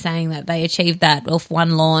they're saying that they achieved that off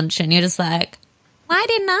one launch, and you're just like, why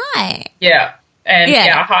didn't I? Yeah, and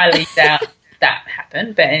I highly doubt that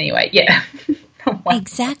happened. But anyway, yeah.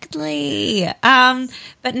 Exactly.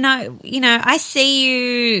 But no, I see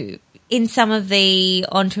you in some of the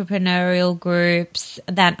entrepreneurial groups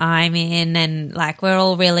that I'm in, and like we're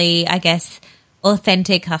all really, I guess,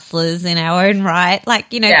 authentic hustlers in our own right. Like,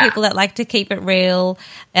 people that like to keep it real.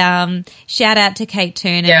 Shout out to Kate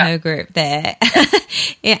Toon and her group there.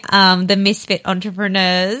 The Misfit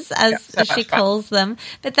Entrepreneurs, as she calls them.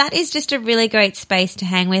 But that is just a really great space to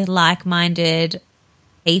hang with like-minded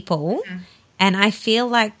people. Mm. And I feel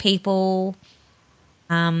like people,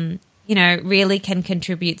 really can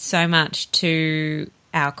contribute so much to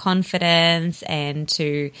our confidence and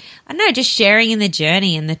to, I don't know, just sharing in the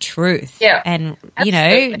journey and the truth. Yeah, and,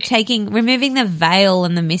 absolutely. removing the veil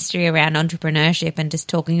and the mystery around entrepreneurship and just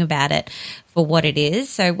talking about it for what it is.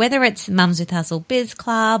 So whether it's Mums with Hustle Biz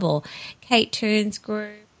Club or Kate Toon's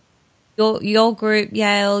group, your group,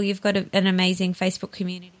 Yael, you've got an amazing Facebook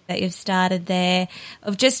community that you've started there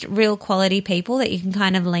of just real quality people that you can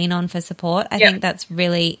kind of lean on for support. I think that's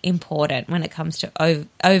really important when it comes to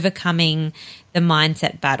overcoming the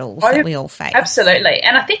mindset battles that we all face. Absolutely.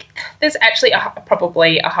 And I think there's actually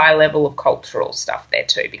probably a high level of cultural stuff there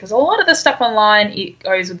too, because a lot of the stuff online, it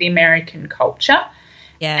goes with the American culture.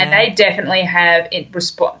 Yeah. And they definitely have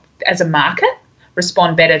as a market,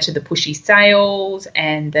 respond better to the pushy sales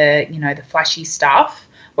and the flashy stuff.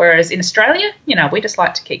 Whereas in Australia, we just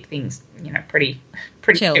like to keep things, pretty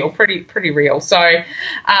chill, pretty real. So,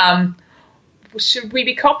 should we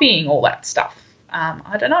be copying all that stuff?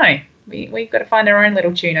 I don't know. We've got to find our own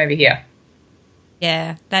little tune over here.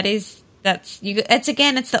 Yeah, it's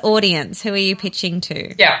the audience. Who are you pitching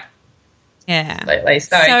to? Yeah. Yeah. Absolutely.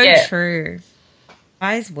 So true.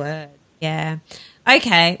 Wise words. Yeah.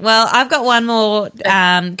 Okay, well, I've got one more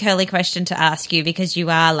curly question to ask you because you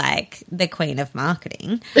are like the queen of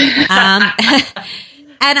marketing.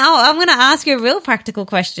 And I'm going to ask you a real practical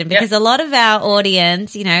question because a lot of our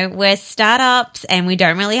audience, you know, we're startups and we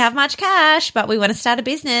don't really have much cash, but we want to start a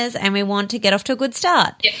business and we want to get off to a good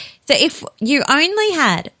start. Yep. So if you only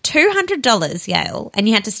had $200, Yael, and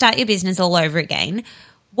you had to start your business all over again,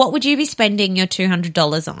 what would you be spending your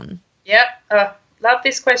 $200 on? Yep. Love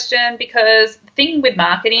this question because the thing with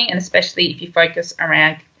marketing, and especially if you focus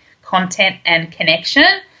around content and connection,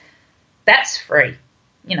 that's free.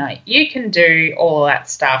 You know, you can do all of that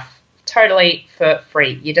stuff totally for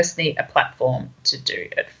free. You just need a platform to do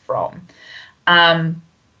it from.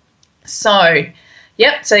 So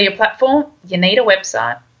your platform, you need a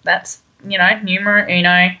website. That's, you know, numero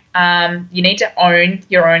uno. You need to own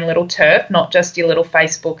your own little turf, not just your little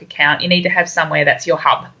Facebook account. You need to have somewhere that's your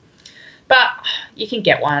hub. But you can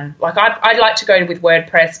get one. Like I'd like to go with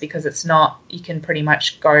WordPress because it's not, you can pretty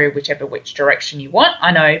much go which direction you want.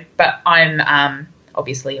 I know, but I'm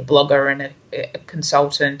obviously a blogger and a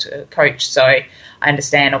consultant, a coach, so I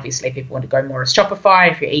understand obviously people want to go more as Shopify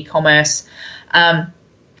if you're e-commerce.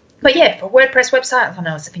 But yeah, for a WordPress website, I don't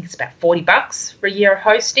know, I think it's about $40 for a year of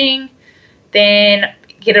hosting. Then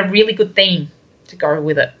get a really good theme to go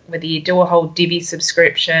with it, whether you do a whole Divi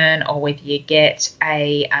subscription or whether you get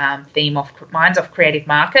a theme mine's off Creative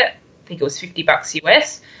Market. I think it was $50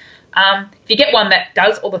 US. If you get one that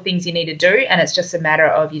does all the things you need to do and it's just a matter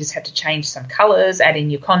of you just have to change some colors, add in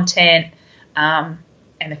your content and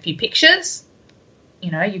a few pictures,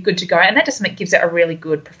 you know, you're good to go. And that just gives it a really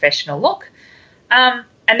good professional look. And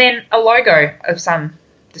then a logo of some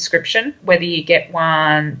description, whether you get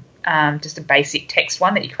one, just a basic text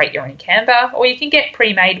one that you create your own in Canva, or you can get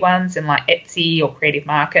pre-made ones in like Etsy or Creative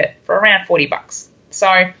Market for around $40. So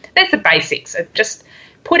that's the basics of just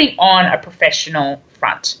putting on a professional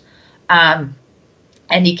front. And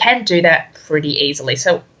you can do that pretty easily.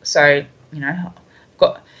 So you know,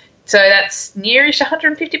 so that's nearish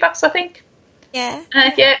 $150, I think. Yeah.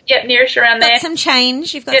 Nearish around there. Got some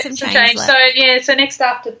change. You've got some change left. So next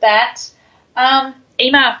after that,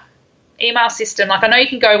 email system. Like I know you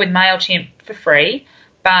can go with MailChimp for free,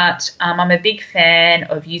 but I'm a big fan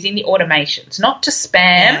of using the automations, not to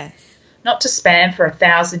spam for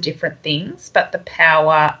 1,000 different things, but the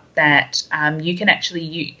power that you can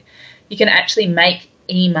actually make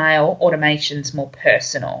email automations more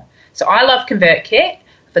personal. So I love ConvertKit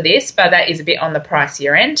for this, but that is a bit on the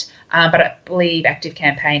pricier end. But I believe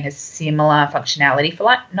ActiveCampaign has similar functionality for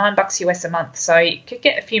like $9 US a month. So you could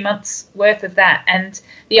get a few months worth of that. And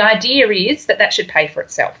the idea is that should pay for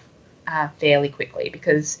itself fairly quickly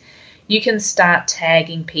because you can start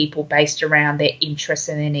tagging people based around their interests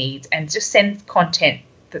and their needs and just send content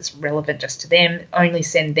that's relevant just to them, only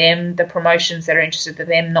send them the promotions that are interested to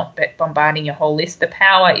them, not bombarding your whole list. The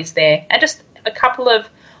power is there. And just a couple of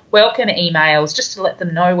welcome emails just to let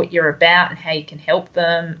them know what you're about and how you can help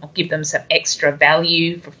them or give them some extra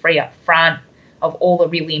value for free up front of all the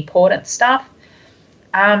really important stuff.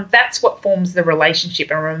 That's what forms the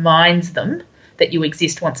relationship and reminds them that you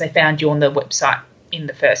exist once they found you on the website in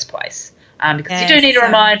the first place. Because you do need to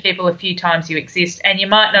remind people a few times you exist, and you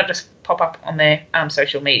might not just pop up on their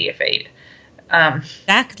social media feed.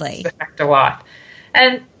 Exactly. It's the fact of life.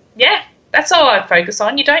 And, yeah, that's all I focus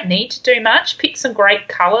on. You don't need to do much. Pick some great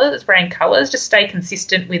colours, brand colours. Just stay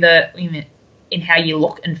consistent with in how you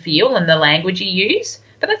look and feel and the language you use.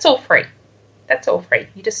 But that's all free.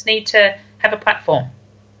 You just need to have a platform.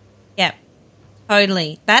 Yep.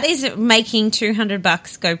 Totally. That is making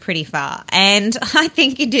 $200 go pretty far. And I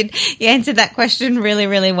think you answered that question really,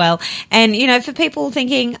 really well. And, you know, for people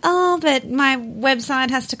thinking, oh, but my website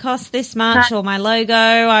has to cost this much or my logo,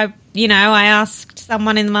 I asked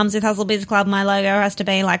someone in the Mums with Hustle Biz Club, my logo has to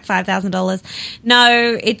be like $5,000.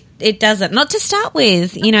 No, it doesn't. Not to start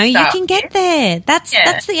with. You know, you can get there. That's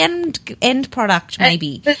the end product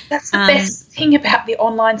maybe. That's the best thing about the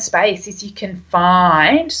online space is you can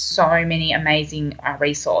find so many amazing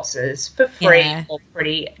resources for free or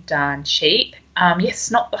pretty darn cheap.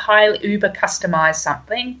 Yes, not the highly uber customized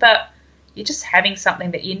something, but you're just having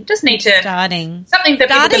something that you just need to starting. Something that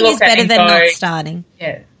starting people can look is better at than go, not starting.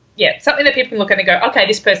 Yeah, something that people can look at and go, okay,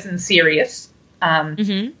 this person's serious.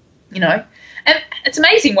 You know, and it's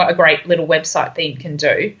amazing what a great little website theme can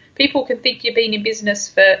do. People can think you've been in business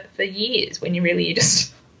for years when you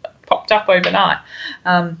just popped up overnight.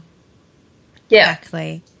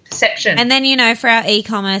 Exactly. Perception. And then, you know, for our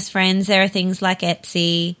e-commerce friends, there are things like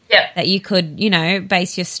Etsy that you could, you know,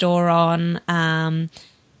 base your store on,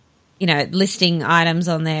 you know, listing items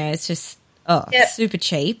on there. It's just Oh, super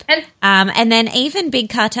cheap. And then even Big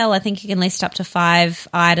Cartel, I think you can list up to 5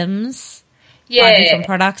 items, 5 different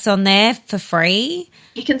products on there for free.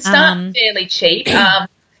 You can start fairly cheap.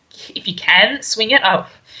 If you can swing it,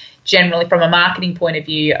 generally from a marketing point of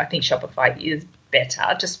view, I think Shopify is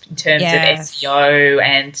better just in terms of SEO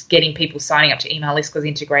and getting people signing up to email lists, because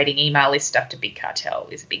integrating email list stuff to Big Cartel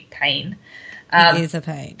is a big pain. It is a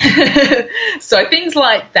pain. So things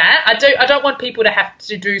like that. I don't want people to have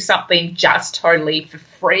to do something just totally for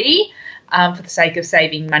free for the sake of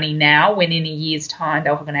saving money now, when in a year's time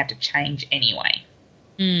they're going to have to change anyway.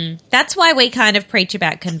 That's why we kind of preach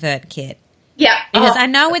about ConvertKit. Yeah. Because I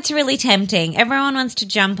know it's really tempting. Everyone wants to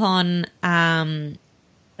jump on MailChimp.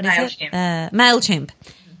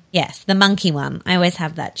 Yes, the monkey one. I always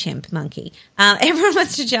have that chimp monkey. Everyone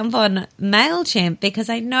wants to jump on MailChimp because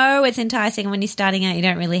I know it's enticing. When you're starting out, you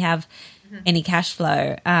don't really have any cash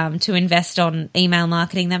flow to invest on email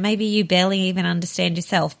marketing that maybe you barely even understand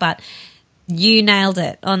yourself. But you nailed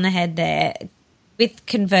it on the head there. With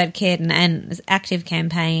ConvertKit and Active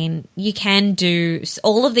Campaign, you can do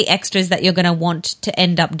all of the extras that you're going to want to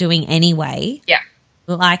end up doing anyway. Yeah.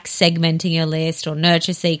 Like segmenting your list or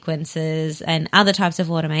nurture sequences and other types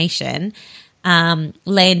of automation,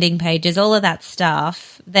 landing pages, all of that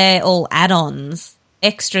stuff. They're all add-ons,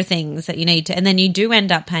 extra things that you need to, and then you do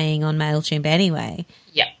end up paying on MailChimp anyway.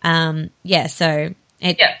 Yeah. So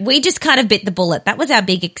we just kind of bit the bullet. That was our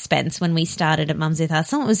big expense when we started at Mums with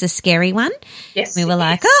Hustle. It was a scary one. Yes. We were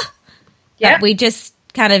like, but we just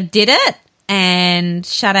kind of did it and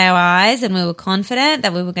shut our eyes, and we were confident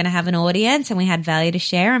that we were going to have an audience and we had value to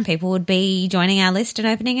share and people would be joining our list and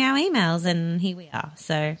opening our emails, and here we are.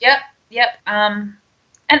 So Yep. And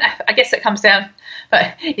I guess it comes down,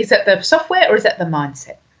 is that the software or is that the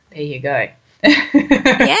mindset? There you go.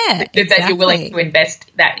 Yeah, exactly. That you're willing to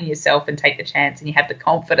invest that in yourself and take the chance, and you have the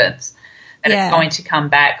confidence that it's going to come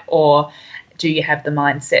back, or do you have the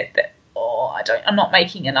mindset that, I'm not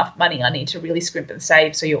making enough money, I need to really scrimp and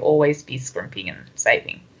save, so you'll always be scrimping and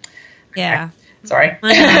saving. Yeah. Okay. Sorry.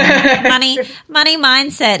 Money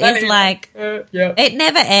mindset is like, it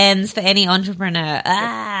never ends for any entrepreneur.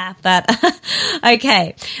 But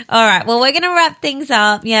okay. All right. Well, we're going to wrap things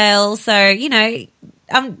up, Yael. So,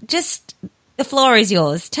 the floor is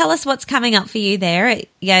yours. Tell us what's coming up for you there at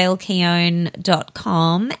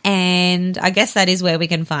yaelkeon.com. And I guess that is where we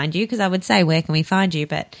can find you, because I would say, where can we find you?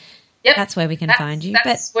 But that's where we can find you.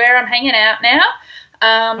 That's where I'm hanging out now.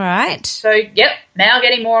 Right. So, now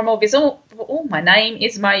getting more and more visible. Oh, my name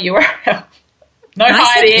is my URL. No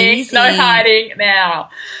hiding now.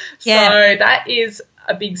 Yeah. So that is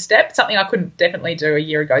a big step, something I couldn't definitely do a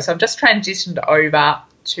year ago. So I've just transitioned over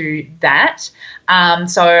to that.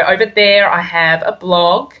 So over there I have a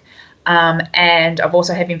blog, and I've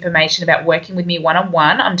also have information about working with me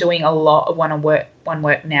one-on-one. I'm doing a lot of one-on-one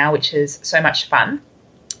work now, which is so much fun.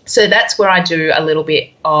 So that's where I do a little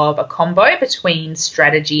bit of a combo between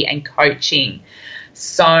strategy and coaching.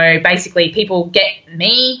 So basically people get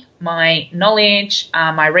me, my knowledge,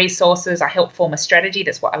 my resources. I help form a strategy.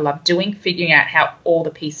 That's what I love doing, figuring out how all the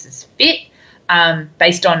pieces fit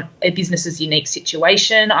based on a business's unique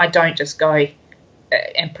situation. I don't just go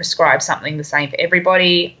and prescribe something the same for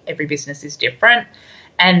everybody. Every business is different.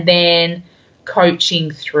 And then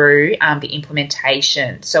coaching through the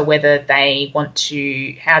implementation. So whether they want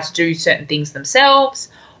how to do certain things themselves,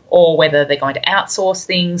 or whether they're going to outsource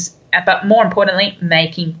things, but more importantly,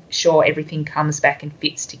 making sure everything comes back and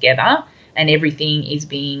fits together and everything is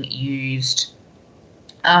being used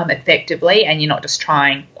effectively, and you're not just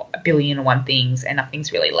trying a billion and one things and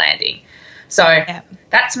nothing's really landing. So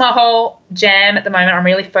that's my whole jam at the moment. I'm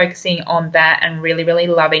really focusing on that and really, really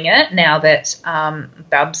loving it now that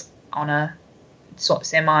Bub's on a sort of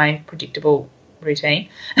semi-predictable routine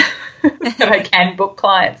that I can book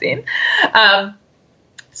clients in.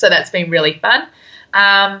 So that's been really fun.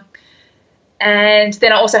 And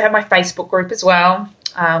then I also have my Facebook group as well,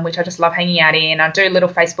 which I just love hanging out in. I do little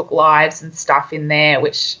Facebook lives and stuff in there,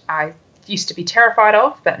 which I used to be terrified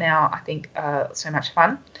of, but now I think so much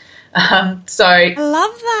fun. So I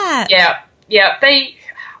love that. Yeah.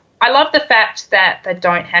 I love the fact that they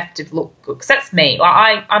don't have to look good, because that's me.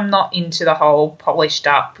 I'm not into the whole polished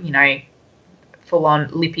up, full-on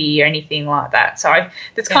lippy or anything like that. So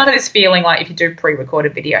there's kind of this feeling like if you do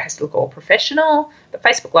pre-recorded video, it has to look all professional. But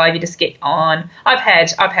Facebook Live, you just get on. I've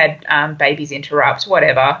had babies interrupt,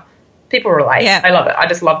 whatever. People relate. Yeah. I love it. I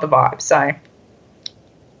just love the vibe. So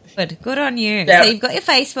good on you. Yep. So you've got your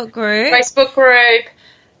Facebook group.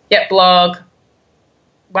 Yep, blog,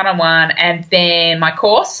 one-on-one, and then my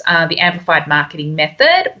course, the Amplified Marketing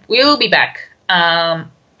Method, will be back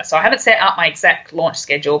So I haven't set up my exact launch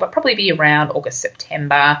schedule, but probably be around August,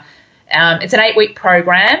 September. It's an 8-week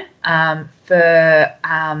program for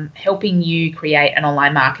helping you create an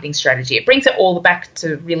online marketing strategy. It brings it all back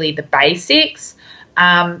to really the basics,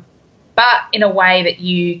 but in a way that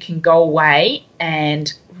you can go away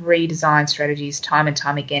and redesign strategies time and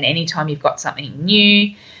time again. Anytime you've got something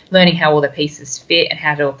new, learning how all the pieces fit and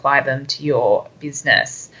how to apply them to your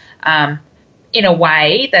business in a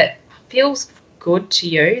way that feels good to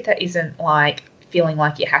you, that isn't like feeling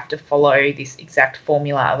like you have to follow this exact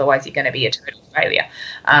formula, otherwise you're going to be a total failure.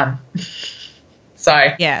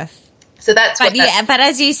 Yes. So that's but but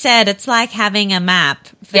as you said, it's like having a map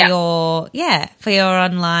for your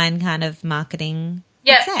online kind of marketing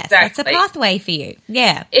success. Exactly. It's a pathway for you.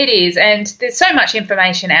 Yeah. It is, and there's so much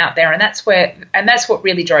information out there, and that's what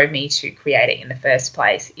really drove me to create it in the first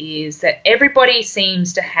place, is that everybody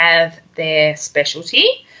seems to have their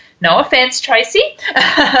specialty. No offense, Tracy.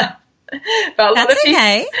 But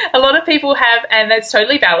a lot of people have, and that's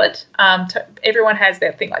totally valid. Everyone has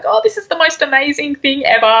their thing, like, oh, this is the most amazing thing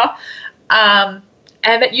ever, and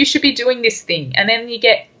that you should be doing this thing. And then you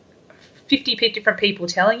get 50 different people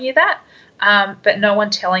telling you that, but no one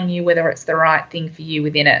telling you whether it's the right thing for you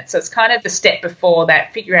within it. So it's kind of the step before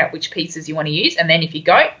that, figure out which pieces you want to use. And then if you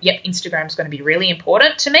go, yep, Instagram's going to be really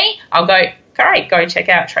important to me, I'll go, great, go check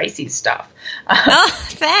out Tracy's stuff. Oh,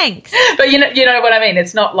 thanks. But you know what I mean?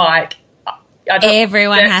 It's not like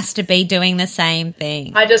everyone has to be doing the same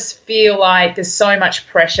thing. I just feel like there's so much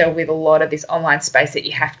pressure with a lot of this online space that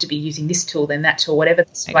you have to be using this tool, then that tool, whatever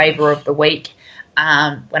the flavour of the week.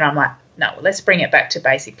 When I'm like, no, let's bring it back to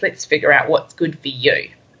basics. Let's figure out what's good for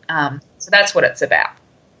you. So that's what it's about.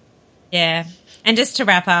 Yeah. And just to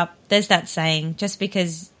wrap up, there's that saying, just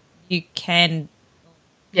because you can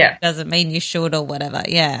doesn't mean you should or whatever.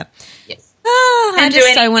 Yeah. Yes. Oh, I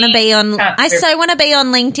just so want to be on. I so want to be on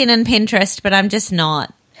LinkedIn and Pinterest, but I'm just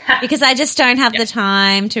not, because I just don't have the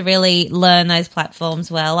time to really learn those platforms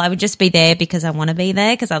well. I would just be there because I want to be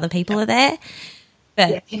there because other people are there.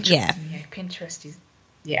 But Pinterest is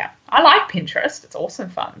I like Pinterest. It's awesome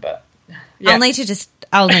fun, but I'll need to just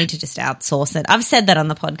outsource it. I've said that on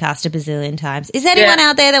the podcast a bazillion times. Is anyone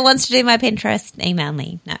out there that wants to do my Pinterest? Email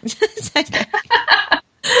me. No. It's okay.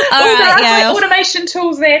 There are automation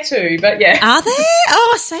tools there too, but yeah. Are there?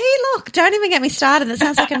 Oh, see, look, don't even get me started. That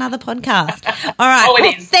sounds like another podcast. All right.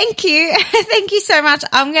 It is. Thank you. Thank you so much.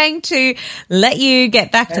 I'm going to let you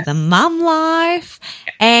get back to the mum life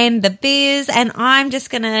and the biz, and I'm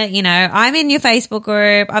just going to, I'm in your Facebook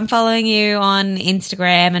group. I'm following you on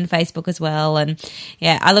Instagram and Facebook as well. And,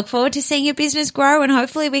 I look forward to seeing your business grow, and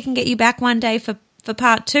hopefully we can get you back one day for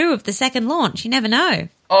part 2 of the second launch. You never know.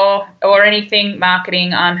 Or anything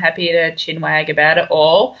marketing, I'm happy to chinwag about it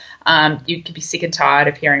all. You could be sick and tired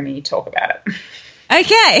of hearing me talk about it.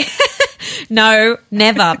 Okay. No,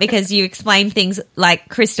 never, because you explain things like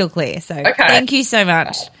crystal clear. So Thank you so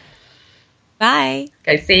much. Bye.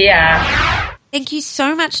 Okay, see ya. Thank you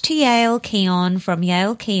so much to Yael Keon from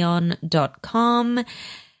yaelkeon.com.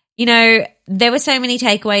 There were so many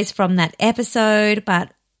takeaways from that episode,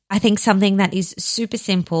 but I think something that is super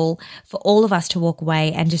simple for all of us to walk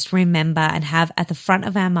away and just remember and have at the front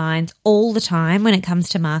of our minds all the time when it comes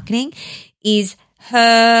to marketing is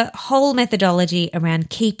her whole methodology around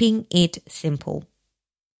keeping it simple.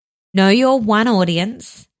 Know your one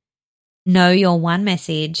audience, know your one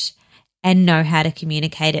message, and know how to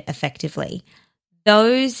communicate it effectively.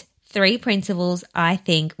 Those 3 principles, I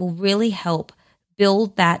think, will really help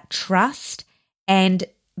build that trust and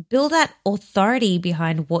build that authority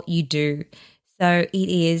behind what you do. So it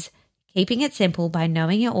is keeping it simple by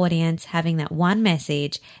knowing your audience, having that one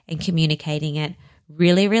message, and communicating it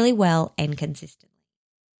really, really well and consistently.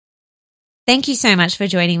 Thank you so much for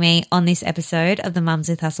joining me on this episode of the Mums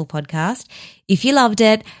with Hustle podcast. If you loved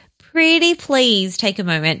it, pretty please take a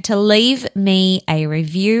moment to leave me a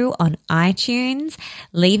review on iTunes.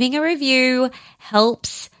 Leaving a review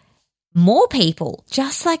helps more people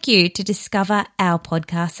just like you to discover our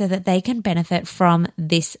podcast so that they can benefit from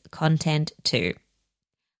this content too.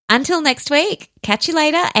 Until next week, catch you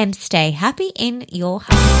later and stay happy in your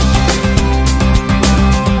hustle.